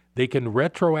 They can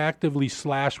retroactively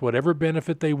slash whatever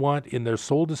benefit they want in their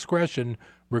sole discretion,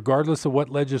 regardless of what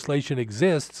legislation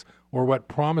exists or what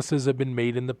promises have been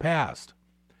made in the past.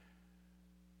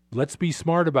 Let's be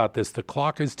smart about this. The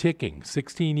clock is ticking.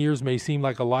 16 years may seem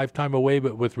like a lifetime away,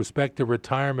 but with respect to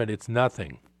retirement, it's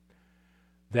nothing.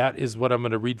 That is what I'm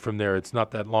going to read from there. It's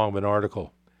not that long of an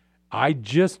article. I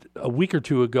just, a week or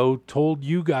two ago, told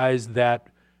you guys that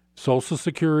Social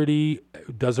Security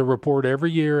does a report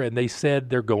every year, and they said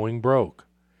they're going broke.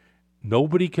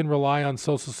 Nobody can rely on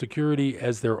Social Security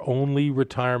as their only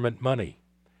retirement money.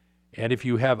 And if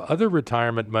you have other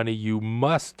retirement money, you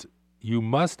must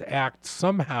act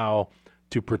somehow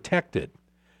to protect it.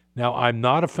 Now, I'm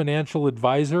not a financial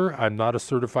advisor. I'm not a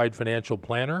certified financial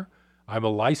planner. I'm a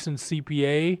licensed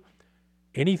CPA.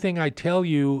 Anything I tell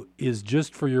you is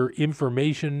just for your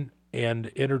information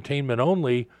and entertainment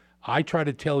only. I try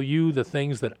to tell you the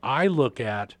things that I look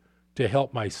at to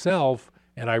help myself,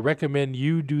 and I recommend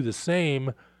you do the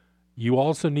same. You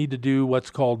also need to do what's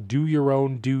called do your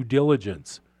own due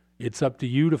diligence. It's up to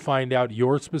you to find out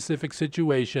your specific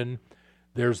situation.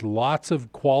 There's lots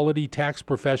of quality tax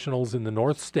professionals in the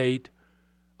North State.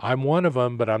 I'm one of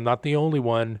them, but I'm not the only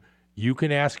one. You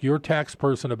can ask your tax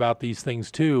person about these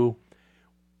things too.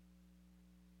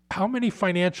 How many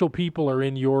financial people are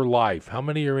in your life? How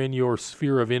many are in your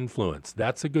sphere of influence?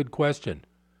 That's a good question.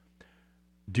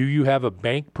 Do you have a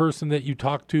bank person that you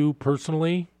talk to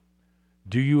personally?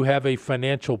 Do you have a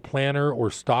financial planner or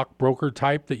stockbroker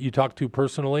type that you talk to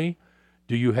personally?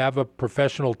 Do you have a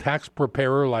professional tax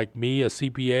preparer like me, a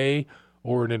CPA,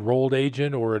 or an enrolled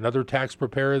agent, or another tax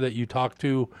preparer that you talk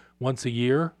to once a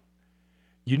year?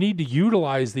 You need to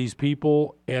utilize these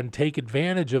people and take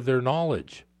advantage of their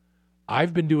knowledge.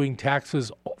 I've been doing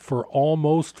taxes for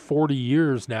almost 40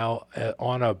 years now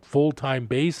on a full-time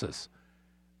basis.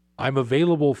 I'm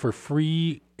available for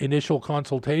free initial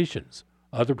consultations.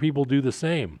 Other people do the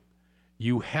same.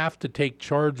 You have to take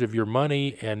charge of your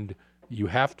money, and you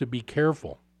have to be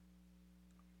careful.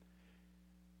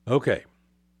 Okay.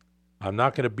 I'm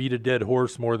not going to beat a dead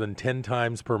horse more than 10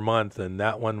 times per month, and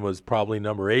that one was probably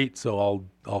number 8, so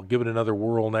I'll give it another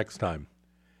whirl next time.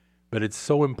 But it's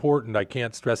so important, I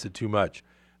can't stress it too much.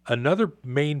 Another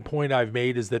main point I've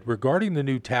made is that regarding the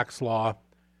new tax law,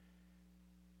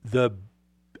 the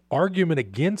argument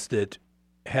against it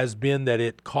has been that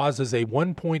it causes a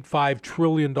 $1.5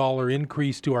 trillion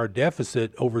increase to our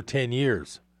deficit over 10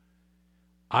 years.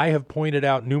 I have pointed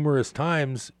out numerous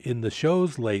times in the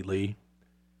shows lately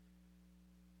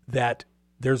that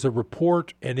there's a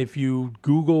report, and if you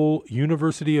Google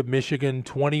University of Michigan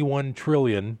 21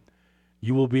 trillion,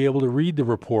 you will be able to read the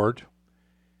report.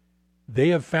 They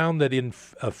have found that in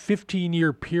a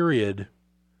 15-year period,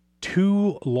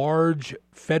 2 large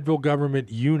federal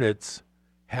government units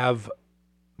have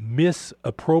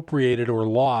misappropriated or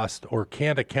lost or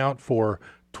can't account for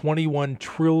 $21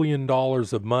 trillion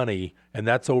of money, and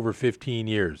that's over 15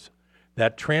 years.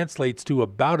 That translates to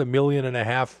about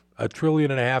 $1.5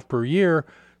 trillion per year.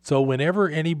 So whenever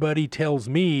anybody tells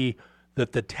me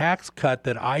that the tax cut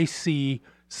that I see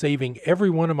saving every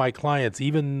one of my clients,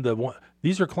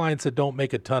 these are clients that don't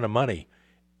make a ton of money.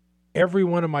 Every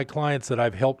one of my clients that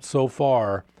I've helped so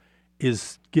far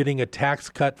is getting a tax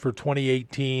cut for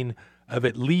 2018 of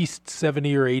at least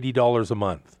 $70 or $80 a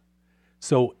month.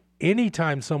 So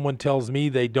anytime someone tells me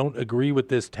they don't agree with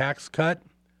this tax cut,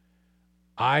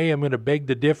 I am going to beg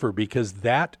to differ, because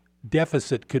that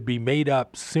deficit could be made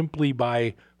up simply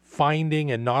by finding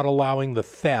and not allowing the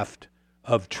theft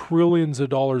of trillions of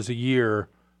dollars a year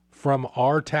from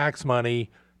our tax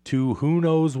money to who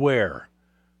knows where.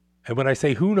 And when I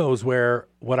say who knows where,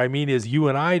 what I mean is you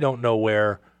and I don't know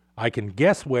where. I can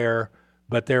guess where,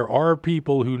 but there are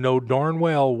people who know darn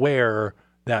well where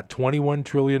that $21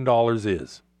 trillion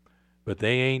is. But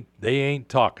they ain't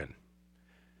talking.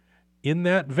 In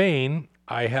that vein,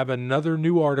 I have another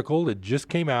new article. It just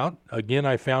came out. Again,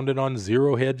 I found it on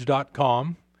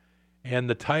zerohedge.com. And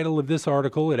the title of this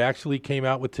article, it actually came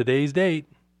out with today's date.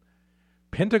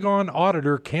 Pentagon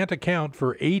auditor can't account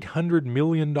for $800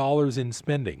 million in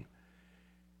spending.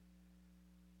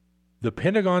 The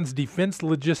Pentagon's Defense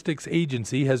Logistics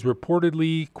Agency has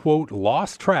reportedly, quote,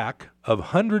 lost track of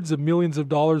hundreds of millions of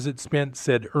dollars it spent,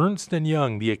 said Ernst &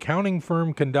 Young, the accounting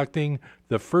firm conducting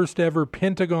the first ever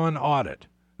Pentagon audit,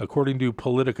 according to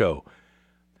Politico.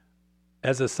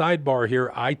 as a sidebar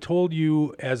here, I told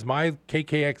you, as my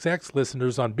KKXX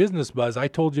listeners on Business Buzz, I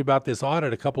told you about this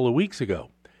audit a couple of weeks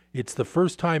ago. It's the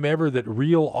first time ever that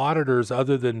real auditors,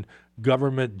 other than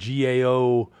government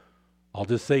GAO, I'll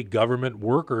just say government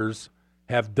workers,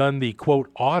 have done the, quote,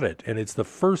 audit. And it's the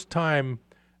first time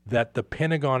that the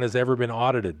Pentagon has ever been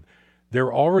audited.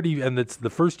 They're already, and it's the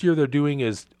first year they're doing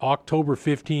is October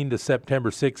 15 to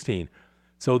September 16.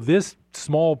 So this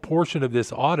small portion of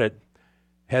this audit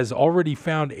has already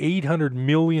found $800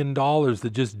 million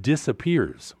that just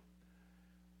disappears.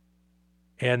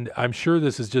 And I'm sure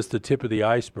this is just the tip of the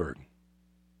iceberg.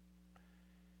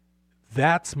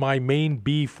 That's my main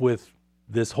beef with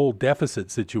this whole deficit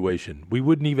situation. We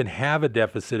wouldn't even have a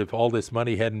deficit if all this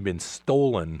money hadn't been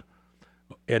stolen.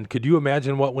 And could you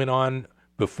imagine what went on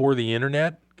before the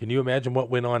internet? Can you imagine what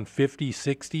went on 50,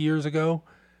 60 years ago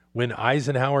when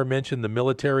Eisenhower mentioned the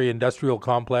military-industrial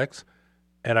complex?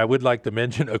 And I would like to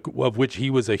mention, of which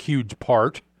he was a huge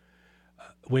part.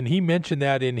 When he mentioned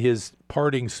that in his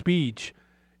parting speech,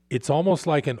 it's almost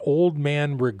like an old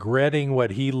man regretting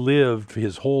what he lived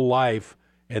his whole life,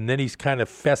 and then he's kind of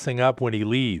fessing up when he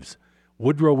leaves.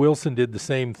 Woodrow Wilson did the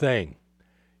same thing.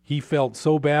 He felt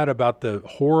so bad about the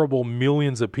horrible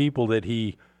millions of people that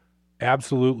he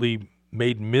absolutely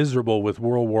made miserable with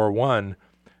World War I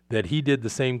that he did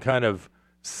the same kind of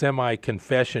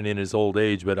semi-confession in his old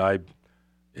age, but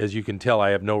as you can tell, I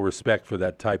have no respect for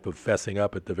that type of fessing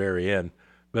up at the very end.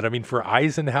 But I mean, for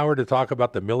Eisenhower to talk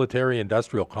about the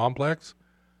military-industrial complex,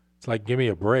 it's like, give me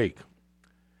a break.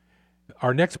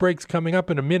 Our next break's coming up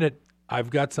in a minute. I've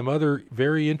got some other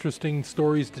very interesting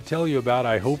stories to tell you about.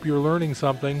 I hope you're learning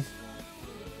something.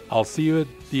 I'll see you at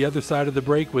the other side of the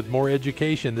break with more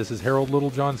education. This is Harold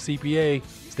Littlejohn, CPA.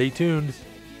 Stay tuned.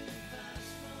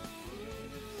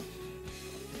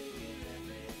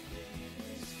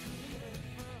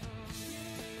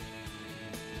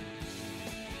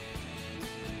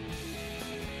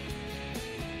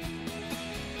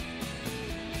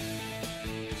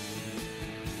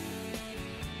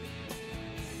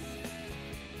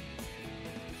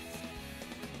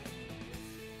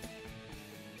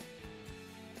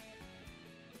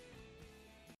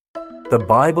 The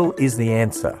Bible is the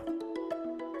answer.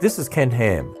 This is Ken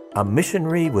Ham, a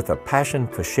missionary with a passion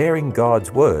for sharing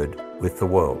God's Word with the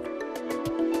world.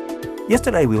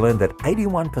 Yesterday we learned that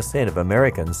 81% of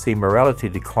Americans see morality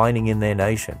declining in their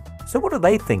nation. So what do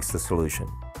they think's the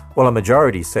solution? Well, a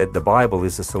majority said the Bible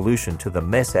is the solution to the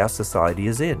mess our society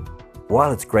is in.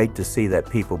 While it's great to see that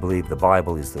people believe the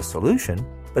Bible is the solution,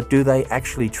 but do they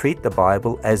actually treat the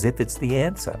Bible as if it's the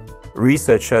answer?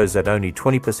 Research shows that only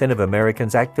 20% of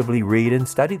Americans actively read and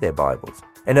study their Bibles,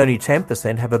 and only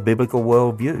 10% have a biblical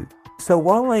worldview. So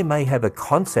while they may have a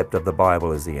concept of the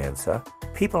Bible as the answer,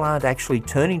 people aren't actually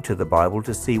turning to the Bible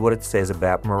to see what it says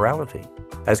about morality.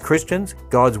 As Christians,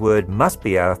 God's Word must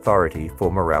be our authority for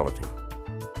morality.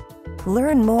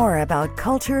 Learn more about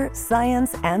culture,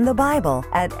 science, and the Bible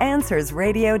at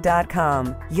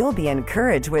AnswersRadio.com. You'll be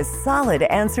encouraged with solid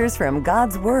answers from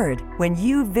God's Word when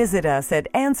you visit us at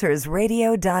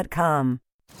AnswersRadio.com.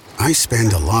 I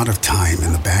spend a lot of time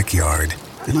in the backyard,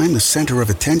 and I'm the center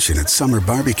of attention at summer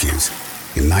barbecues.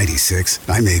 In '96,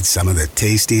 I made some of the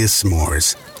tastiest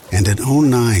s'mores. And in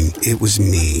 '09, it was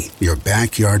me, your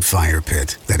backyard fire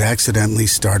pit, that accidentally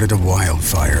started a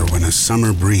wildfire when a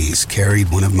summer breeze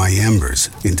carried one of my embers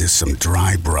into some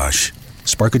dry brush.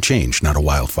 Spark a change, not a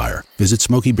wildfire. Visit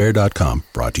SmokeyBear.com,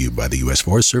 brought to you by the U.S.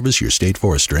 Forest Service, your state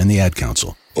forester, and the Ad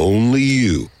Council. Only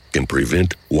you can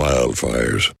prevent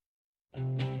wildfires.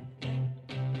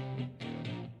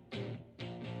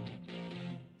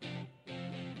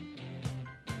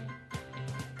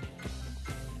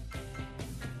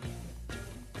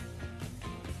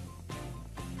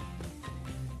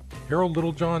 Harold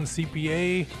Littlejohn,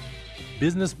 CPA,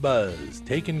 Business Buzz,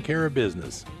 taking care of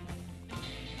business.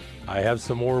 I have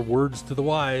some more words to the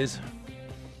wise.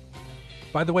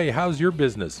 By the way, how's your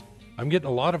business? I'm getting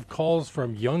a lot of calls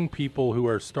from young people who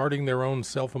are starting their own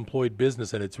self-employed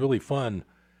business, and it's really fun.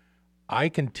 I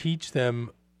can teach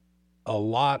them a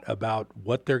lot about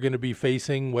what they're going to be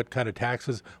facing, what kind of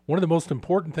taxes. One of the most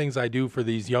important things I do for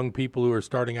these young people who are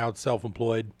starting out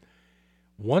self-employed,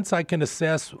 once I can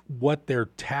assess what their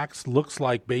tax looks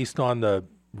like based on the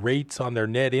rates on their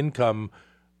net income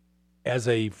as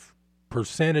a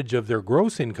percentage of their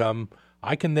gross income,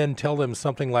 I can then tell them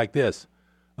something like this.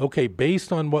 Okay,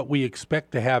 based on what we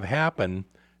expect to have happen,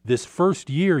 this first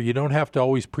year, you don't have to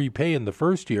always prepay in the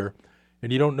first year,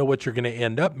 and you don't know what you're going to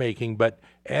end up making, but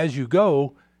as you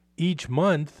go, each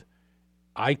month,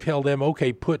 I tell them,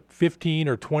 okay, put 15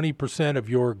 or 20% of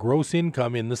your gross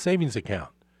income in the savings account.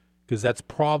 because that's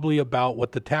probably about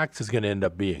what the tax is going to end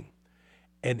up being.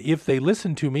 And if they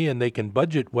listen to me and they can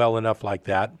budget well enough like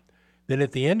that, then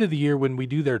at the end of the year when we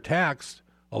do their tax,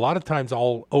 a lot of times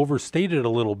I'll overstate it a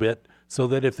little bit so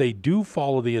that if they do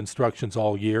follow the instructions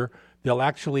all year, they'll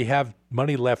actually have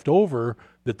money left over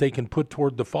that they can put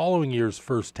toward the following year's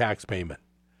first tax payment.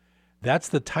 That's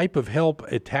the type of help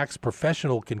a tax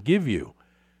professional can give you.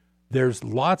 There's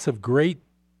lots of great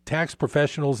tax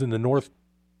professionals in the North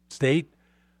State.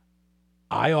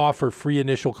 I offer free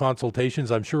initial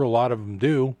consultations. I'm sure a lot of them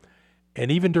do.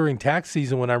 And even during tax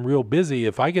season when I'm real busy,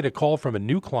 if I get a call from a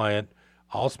new client,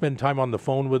 I'll spend time on the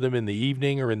phone with them in the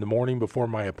evening or in the morning before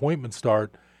my appointments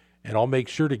start, and I'll make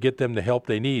sure to get them the help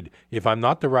they need. If I'm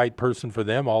not the right person for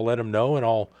them, I'll let them know, and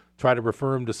I'll try to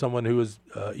refer them to someone who is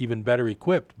even better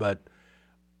equipped. But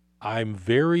I'm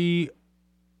very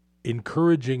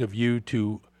encouraging of you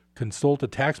to consult a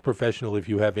tax professional if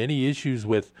you have any issues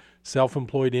with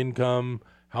self-employed income.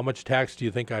 How much tax do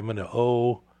you think I'm going to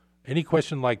owe? Any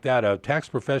question like that, a tax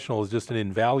professional is just an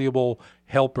invaluable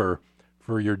helper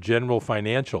for your general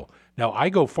financial. Now, I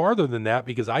go farther than that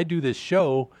because I do this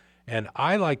show and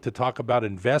I like to talk about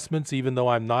investments even though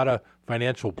I'm not a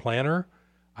financial planner.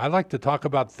 I like to talk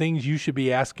about things you should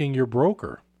be asking your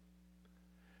broker.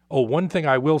 Oh, one thing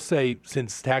I will say,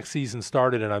 since tax season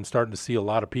started and I'm starting to see a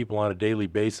lot of people on a daily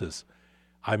basis,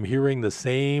 I'm hearing the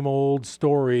same old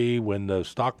story when the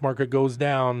stock market goes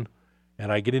down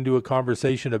and I get into a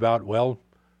conversation about, well,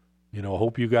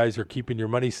 hope you guys are keeping your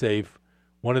money safe.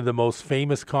 One of the most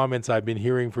famous comments I've been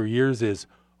hearing for years is,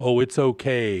 oh, it's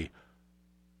okay.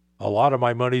 A lot of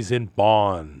my money's in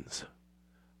bonds.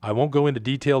 I won't go into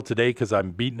detail today because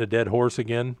I'm beating a dead horse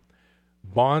again.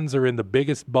 Bonds are in the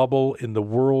biggest bubble in the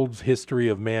world's history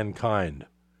of mankind.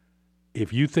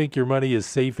 If you think your money is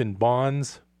safe in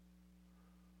bonds,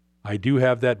 I do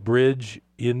have that bridge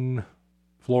in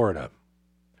Florida.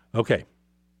 Okay.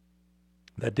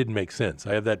 That didn't make sense.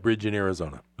 I have that bridge in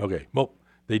Arizona. Okay. Well,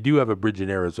 they do have a bridge in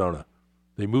Arizona.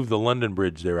 They moved the London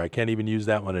Bridge there. I can't even use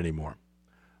that one anymore.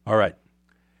 All right.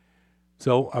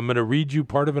 So I'm going to read you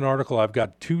part of an article. I've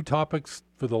got two topics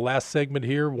for the last segment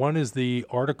here. One is the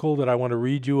article that I want to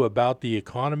read you about the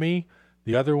economy.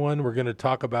 The other one, we're going to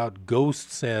talk about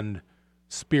ghosts and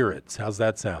spirits. How's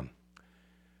that sound?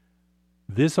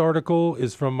 This article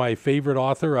is from my favorite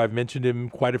author. I've mentioned him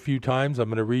quite a few times. I'm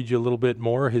going to read you a little bit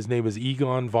more. His name is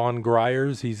Egon von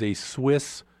Greyerz. He's a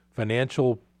Swiss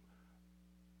financial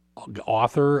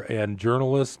author and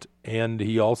journalist, and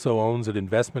he also owns an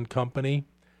investment company.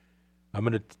 I'm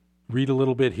going to read a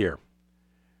little bit here.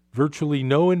 Virtually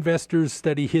no investors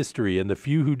study history, and the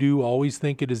few who do always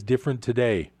think it is different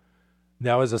today.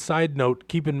 Now, as a side note,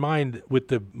 keep in mind, with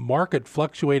the market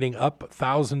fluctuating up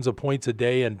thousands of points a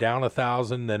day and down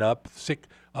 1,000, then up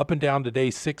and down today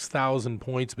 6,000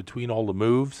 points between all the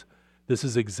moves, this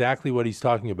is exactly what he's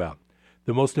talking about.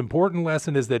 The most important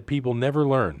lesson is that people never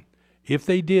learn. If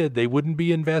they did, they wouldn't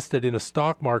be invested in a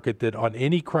stock market that on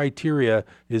any criteria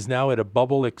is now at a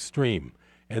bubble extreme.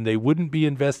 And they wouldn't be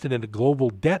invested in a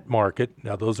global debt market.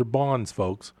 Now, those are bonds,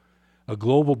 folks. A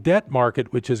global debt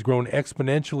market which has grown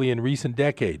exponentially in recent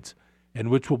decades and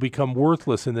which will become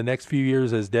worthless in the next few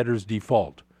years as debtors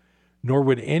default. Nor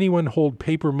would anyone hold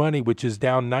paper money, which is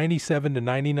down 97 to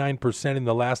 99% in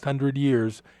the last 100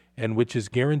 years and which is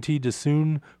guaranteed to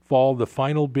soon fall the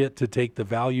final bit to take the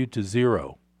value to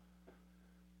zero.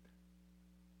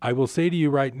 I will say to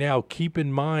you right now, keep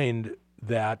in mind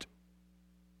that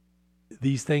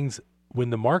these things, when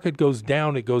the market goes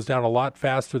down, it goes down a lot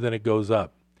faster than it goes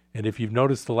up. And if you've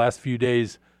noticed the last few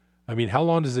days, I mean, how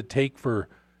long does it take for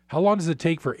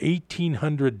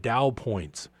 1,800 Dow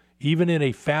points? Even in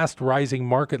a fast rising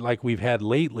market like we've had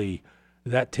lately,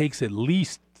 that takes at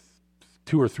least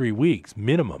 2 or 3 weeks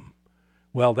minimum.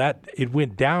 Well, it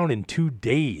went down in 2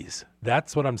 days.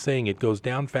 That's what I'm saying. It goes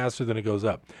down faster than it goes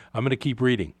up. I'm going to keep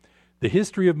reading. The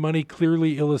history of money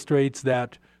clearly illustrates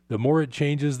that the more it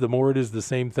changes, the more it is the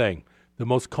same thing. The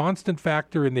most constant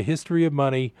factor in the history of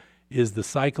money is the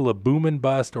cycle of boom and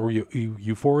bust, or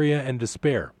euphoria and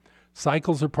despair.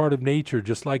 Cycles are part of nature,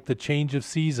 just like the change of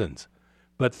seasons.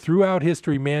 But throughout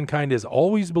history, mankind has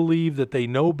always believed that they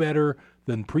know better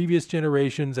than previous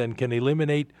generations and can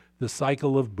eliminate the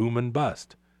cycle of boom and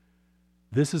bust.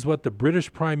 This is what the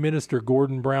British Prime Minister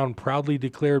Gordon Brown proudly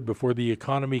declared before the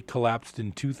economy collapsed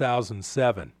in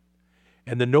 2007.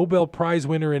 And the Nobel Prize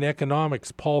winner in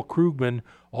economics, Paul Krugman,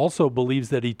 also believes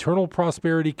that eternal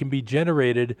prosperity can be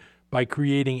generated by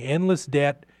creating endless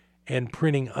debt and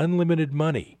printing unlimited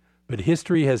money. But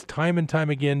history has time and time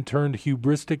again turned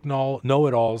hubristic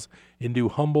know-it-alls into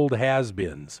humbled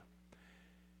has-beens.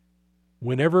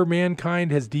 Whenever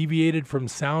mankind has deviated from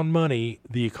sound money,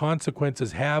 the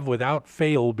consequences have without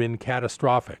fail been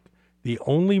catastrophic. The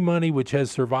only money which has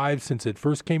survived since it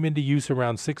first came into use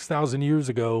around 6,000 years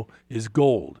ago is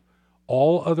gold.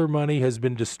 All other money has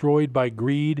been destroyed by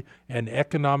greed and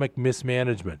economic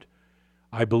mismanagement.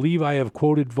 I believe I have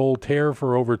quoted Voltaire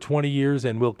for over 20 years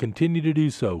and will continue to do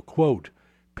so. Quote,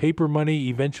 paper money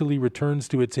eventually returns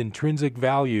to its intrinsic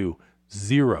value,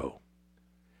 zero.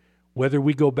 Whether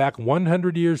we go back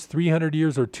 100 years, 300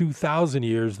 years, or 2,000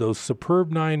 years, those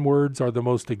superb 9 words are the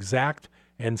most exact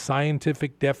and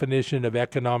scientific definition of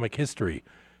economic history.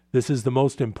 This is the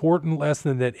most important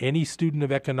lesson that any student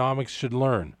of economics should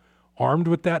learn. Armed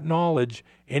with that knowledge,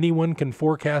 anyone can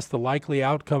forecast the likely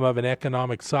outcome of an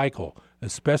economic cycle,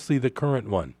 especially the current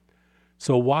one.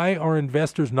 So why are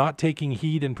investors not taking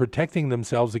heed and protecting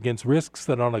themselves against risks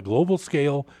that on a global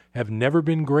scale have never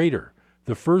been greater?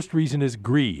 The first reason is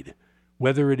greed.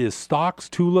 Whether it is stocks,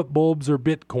 tulip bulbs, or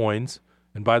bitcoins,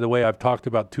 and by the way, I've talked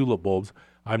about tulip bulbs,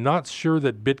 I'm not sure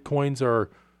that bitcoins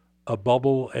are a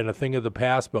bubble and a thing of the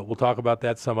past, but we'll talk about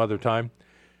that some other time.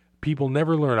 People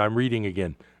never learn. I'm reading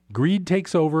again. Greed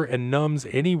takes over and numbs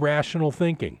any rational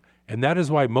thinking, and that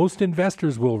is why most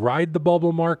investors will ride the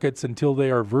bubble markets until they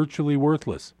are virtually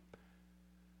worthless.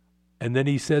 And then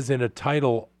he says in a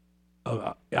title,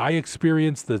 I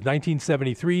experienced the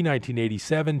 1973,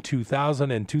 1987,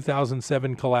 2000, and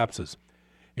 2007 collapses.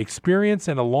 Experience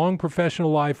and a long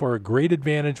professional life are a great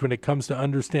advantage when it comes to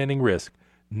understanding risk.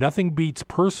 Nothing beats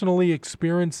personally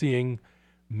experiencing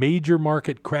major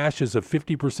market crashes of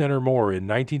 50% or more in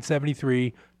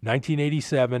 1973,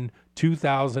 1987,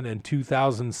 2000, and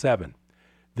 2007.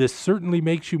 This certainly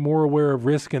makes you more aware of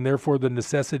risk and therefore the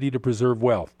necessity to preserve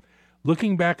wealth.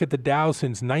 Looking back at the Dow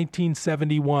since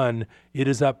 1971, it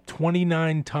is up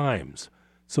 29 times.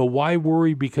 So why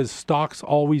worry because stocks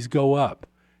always go up?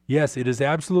 Yes, it is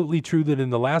absolutely true that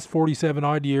in the last 47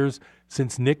 odd years,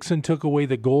 since Nixon took away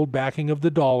the gold backing of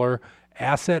the dollar,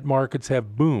 asset markets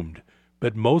have boomed.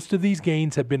 But most of these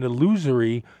gains have been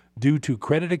illusory due to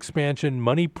credit expansion,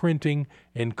 money printing,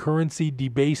 and currency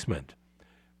debasement.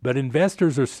 But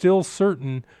investors are still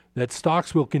certain that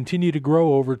stocks will continue to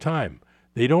grow over time.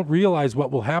 They don't realize what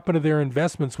will happen to their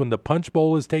investments when the punch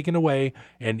bowl is taken away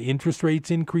and interest rates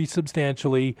increase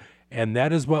substantially, and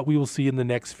that is what we will see in the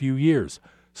next few years.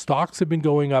 Stocks have been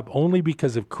going up only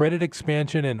because of credit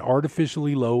expansion and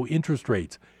artificially low interest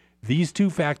rates. These two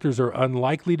factors are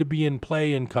unlikely to be in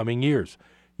play in coming years.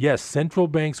 Yes, central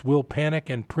banks will panic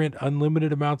and print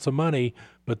unlimited amounts of money,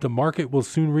 but the market will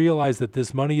soon realize that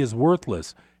this money is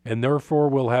worthless and therefore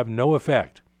will have no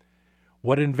effect.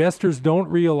 What investors don't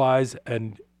realize,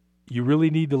 and you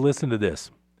really need to listen to this,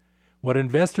 what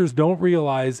investors don't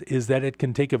realize is that it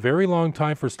can take a very long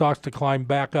time for stocks to climb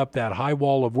back up that high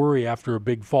wall of worry after a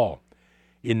big fall.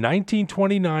 In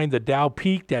 1929, the Dow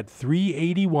peaked at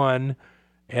 381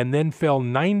 and then fell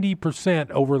 90%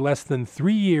 over less than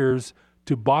 3 years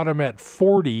to bottom at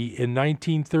 40 in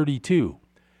 1932.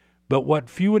 But what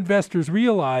few investors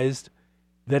realized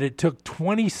that it took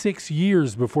 26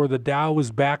 years before the Dow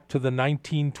was back to the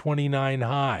 1929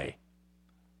 high.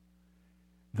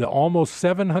 The almost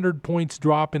 700 points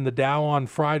drop in the Dow on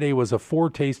Friday was a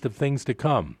foretaste of things to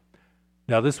come.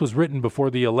 Now, this was written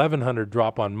before the 1100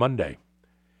 drop on Monday.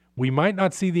 We might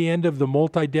not see the end of the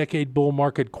multi-decade bull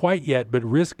market quite yet, but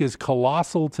risk is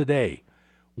colossal today.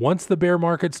 Once the bear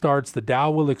market starts, the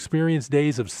Dow will experience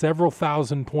days of several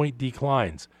thousand-point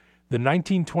declines. The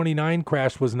 1929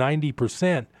 crash was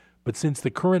 90%, but since the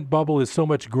current bubble is so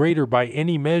much greater by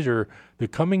any measure, the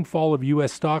coming fall of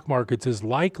U.S. stock markets is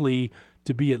likely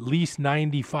to be at least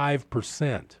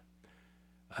 95%.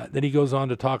 Then he goes on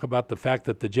to talk about the fact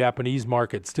that the Japanese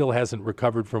market still hasn't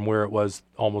recovered from where it was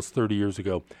almost 30 years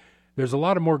ago. There's a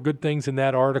lot of more good things in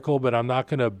that article, but I'm not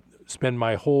going to spend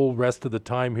my whole rest of the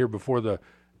time here before the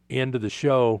end of the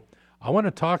show. I want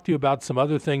to talk to you about some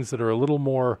other things that are a little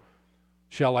more,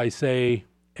 shall I say,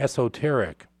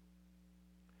 esoteric.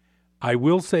 I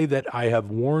will say that I have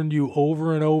warned you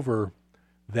over and over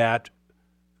that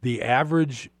the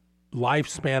average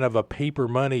lifespan of a paper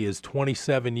money is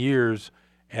 27 years,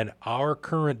 and our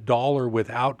current dollar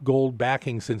without gold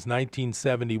backing since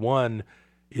 1971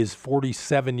 is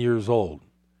 47 years old.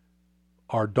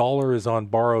 Our dollar is on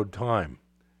borrowed time.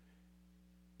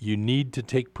 You need to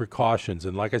take precautions.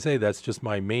 And like I say, that's just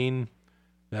my main,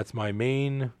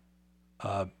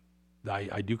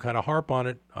 I do kind of harp on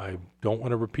it. I don't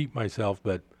want to repeat myself,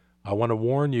 but I want to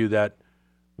warn you that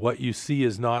what you see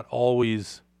is not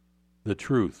always the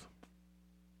truth.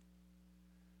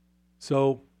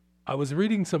 So I was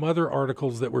reading some other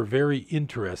articles that were very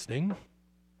interesting,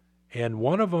 and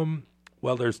one of them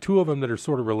Well, there's two of them that are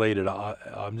sort of related.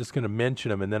 I'm just going to mention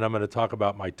them, and then I'm going to talk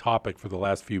about my topic for the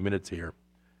last few minutes here.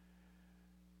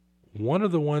 One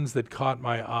of the ones that caught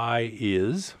my eye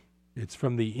it's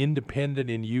from the Independent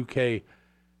in UK,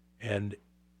 and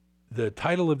the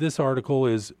title of this article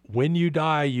is, "When You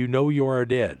Die, You Know You Are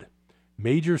Dead.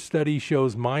 Major study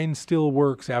shows mind still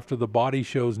works after the body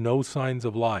shows no signs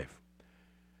of life."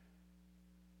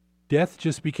 Death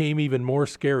just became even more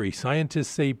scary. Scientists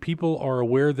say people are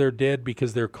aware they're dead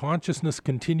because their consciousness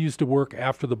continues to work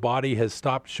after the body has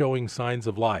stopped showing signs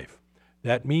of life.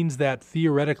 That means that,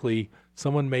 theoretically,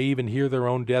 someone may even hear their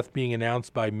own death being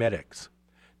announced by medics.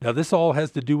 Now, this all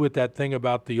has to do with that thing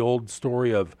about the old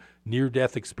story of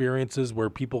near-death experiences where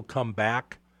people come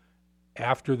back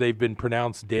after they've been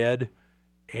pronounced dead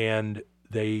and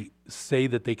they say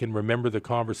that they can remember the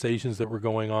conversations that were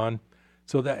going on.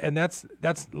 So that's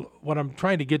what I'm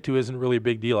trying to get to isn't really a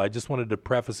big deal. I just wanted to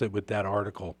preface it with that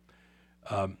article.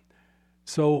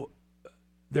 So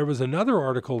there was another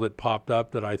article that popped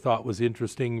up that I thought was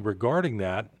interesting regarding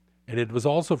that, and it was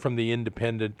also from the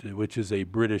Independent, which is a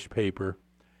British paper.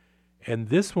 And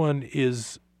this one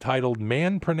is titled,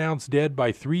 "Man Pronounced Dead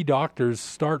by 3 Doctors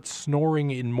Starts Snoring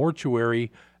in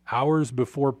Mortuary Hours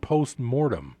Before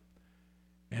Post-Mortem."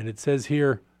 And it says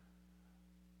here,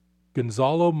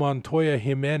 Gonzalo Montoya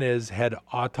Jimenez had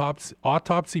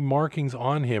autopsy markings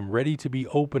on him ready to be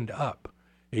opened up.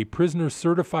 A prisoner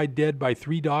certified dead by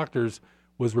 3 doctors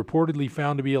was reportedly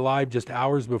found to be alive just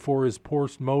hours before his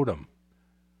post-mortem.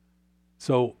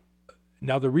 So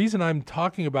now the reason I'm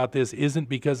talking about this isn't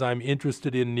because I'm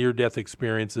interested in near-death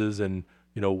experiences and,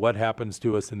 what happens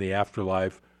to us in the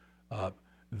afterlife.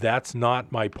 That's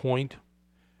not my point.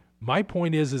 My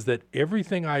point is that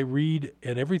everything I read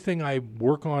and everything I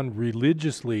work on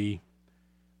religiously,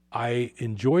 I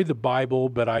enjoy the Bible,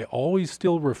 but I always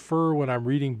still refer when I'm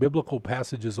reading biblical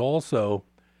passages also.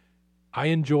 I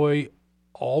enjoy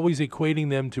always equating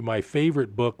them to my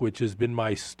favorite book, which has been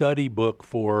my study book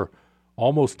for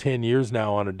almost 10 years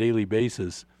now on a daily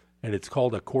basis, and it's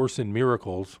called A Course in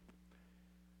Miracles.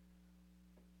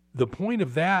 The point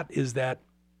of that is that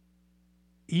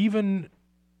even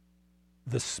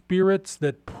the spirits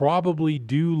that probably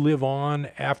do live on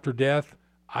after death,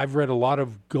 I've read a lot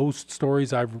of ghost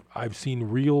stories. I've seen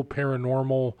real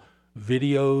paranormal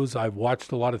videos. I've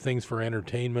watched a lot of things for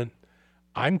entertainment.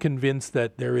 I'm convinced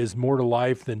that there is more to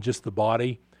life than just the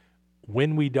body.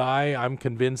 When we die, I'm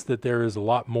convinced that there is a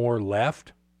lot more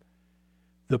left.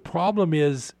 The problem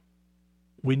is,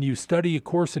 when you study A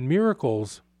Course in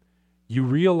Miracles, you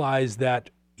realize that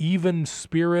even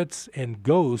spirits and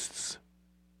ghosts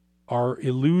are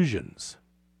illusions.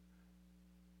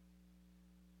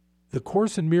 The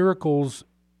Course in Miracles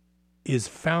is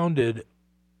founded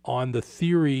on the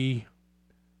theory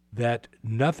that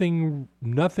nothing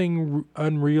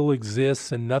unreal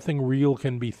exists and nothing real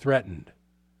can be threatened.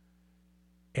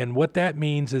 And what that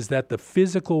means is that the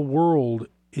physical world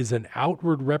is an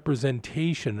outward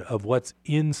representation of what's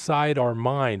inside our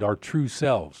mind, our true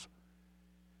selves.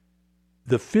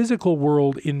 The physical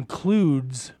world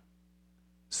includes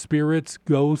spirits,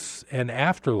 ghosts, and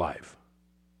afterlife.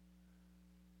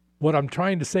 What I'm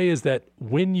trying to say is that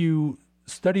when you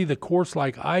study the Course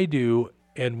like I do,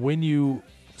 and when you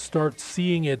start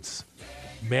seeing its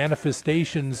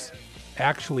manifestations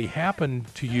actually happen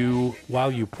to you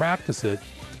while you practice it,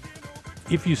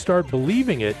 if you start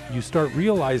believing it, you start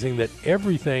realizing that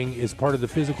everything is part of the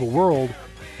physical world,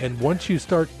 and once you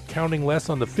start counting less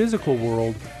on the physical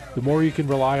world, the more you can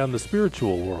rely on the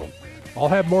spiritual world. I'll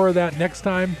have more of that next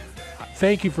time.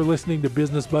 Thank you for listening to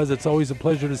Business Buzz. It's always a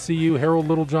pleasure to see you. Harold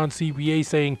Littlejohn, CPA,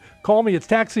 saying, call me, it's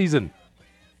tax season.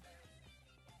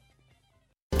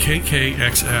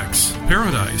 KKXX,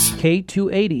 Paradise.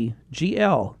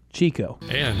 K280GL, Chico.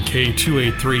 And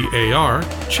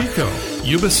K283AR, Chico,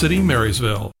 Yuba City,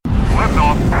 Marysville.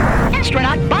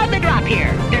 Astronaut Bob the Drop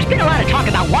here. There's been a lot of talk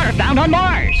about water found on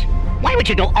Mars. Why would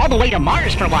you go all the way to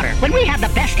Mars for water when we have the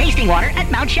best tasting water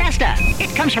at Mount Shasta?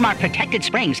 It comes from our protected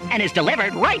springs and is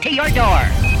delivered right to your door.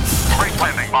 Great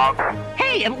landing, Bob.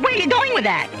 Hey, where are you going with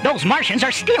that? Those Martians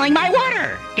are stealing my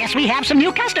water. Guess we have some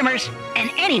new customers.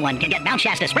 And anyone can get Mount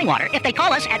Shasta spring water if they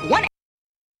call us at 1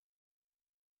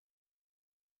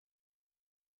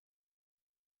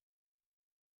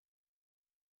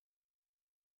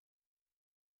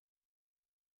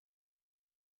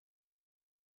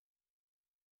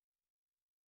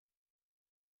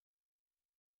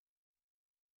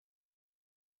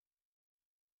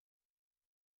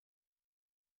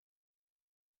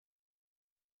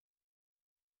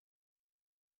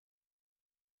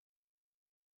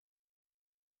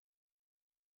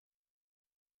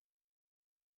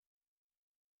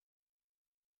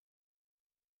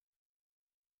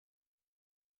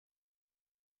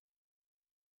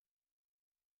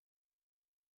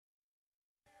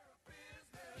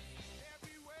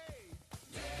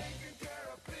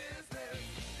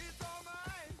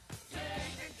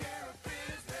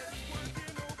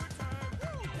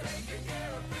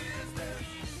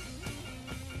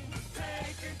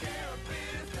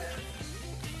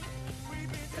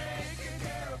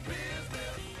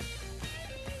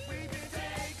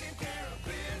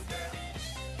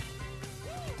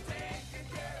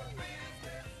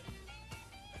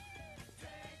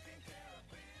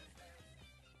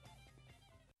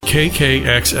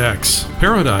 KKXX,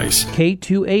 Paradise.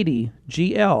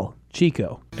 K280GL,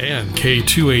 Chico. And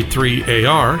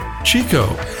K283AR,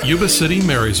 Chico, Yuba City,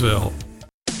 Marysville.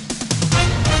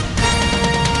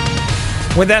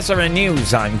 With SRN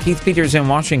News, I'm Keith Peters in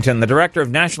Washington. The Director of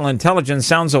National Intelligence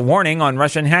sounds a warning on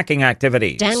Russian hacking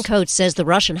activities. Dan Coates says the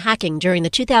Russian hacking during the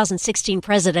 2016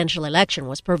 presidential election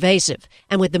was pervasive.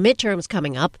 And with the midterms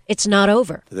coming up, it's not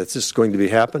over. That's just going to be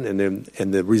happen,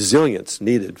 and the resilience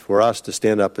needed for us to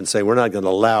stand up and say we're not going to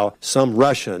allow some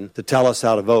Russian to tell us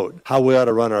how to vote, how we ought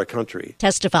to run our country.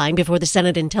 Testifying before the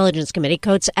Senate Intelligence Committee,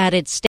 Coates added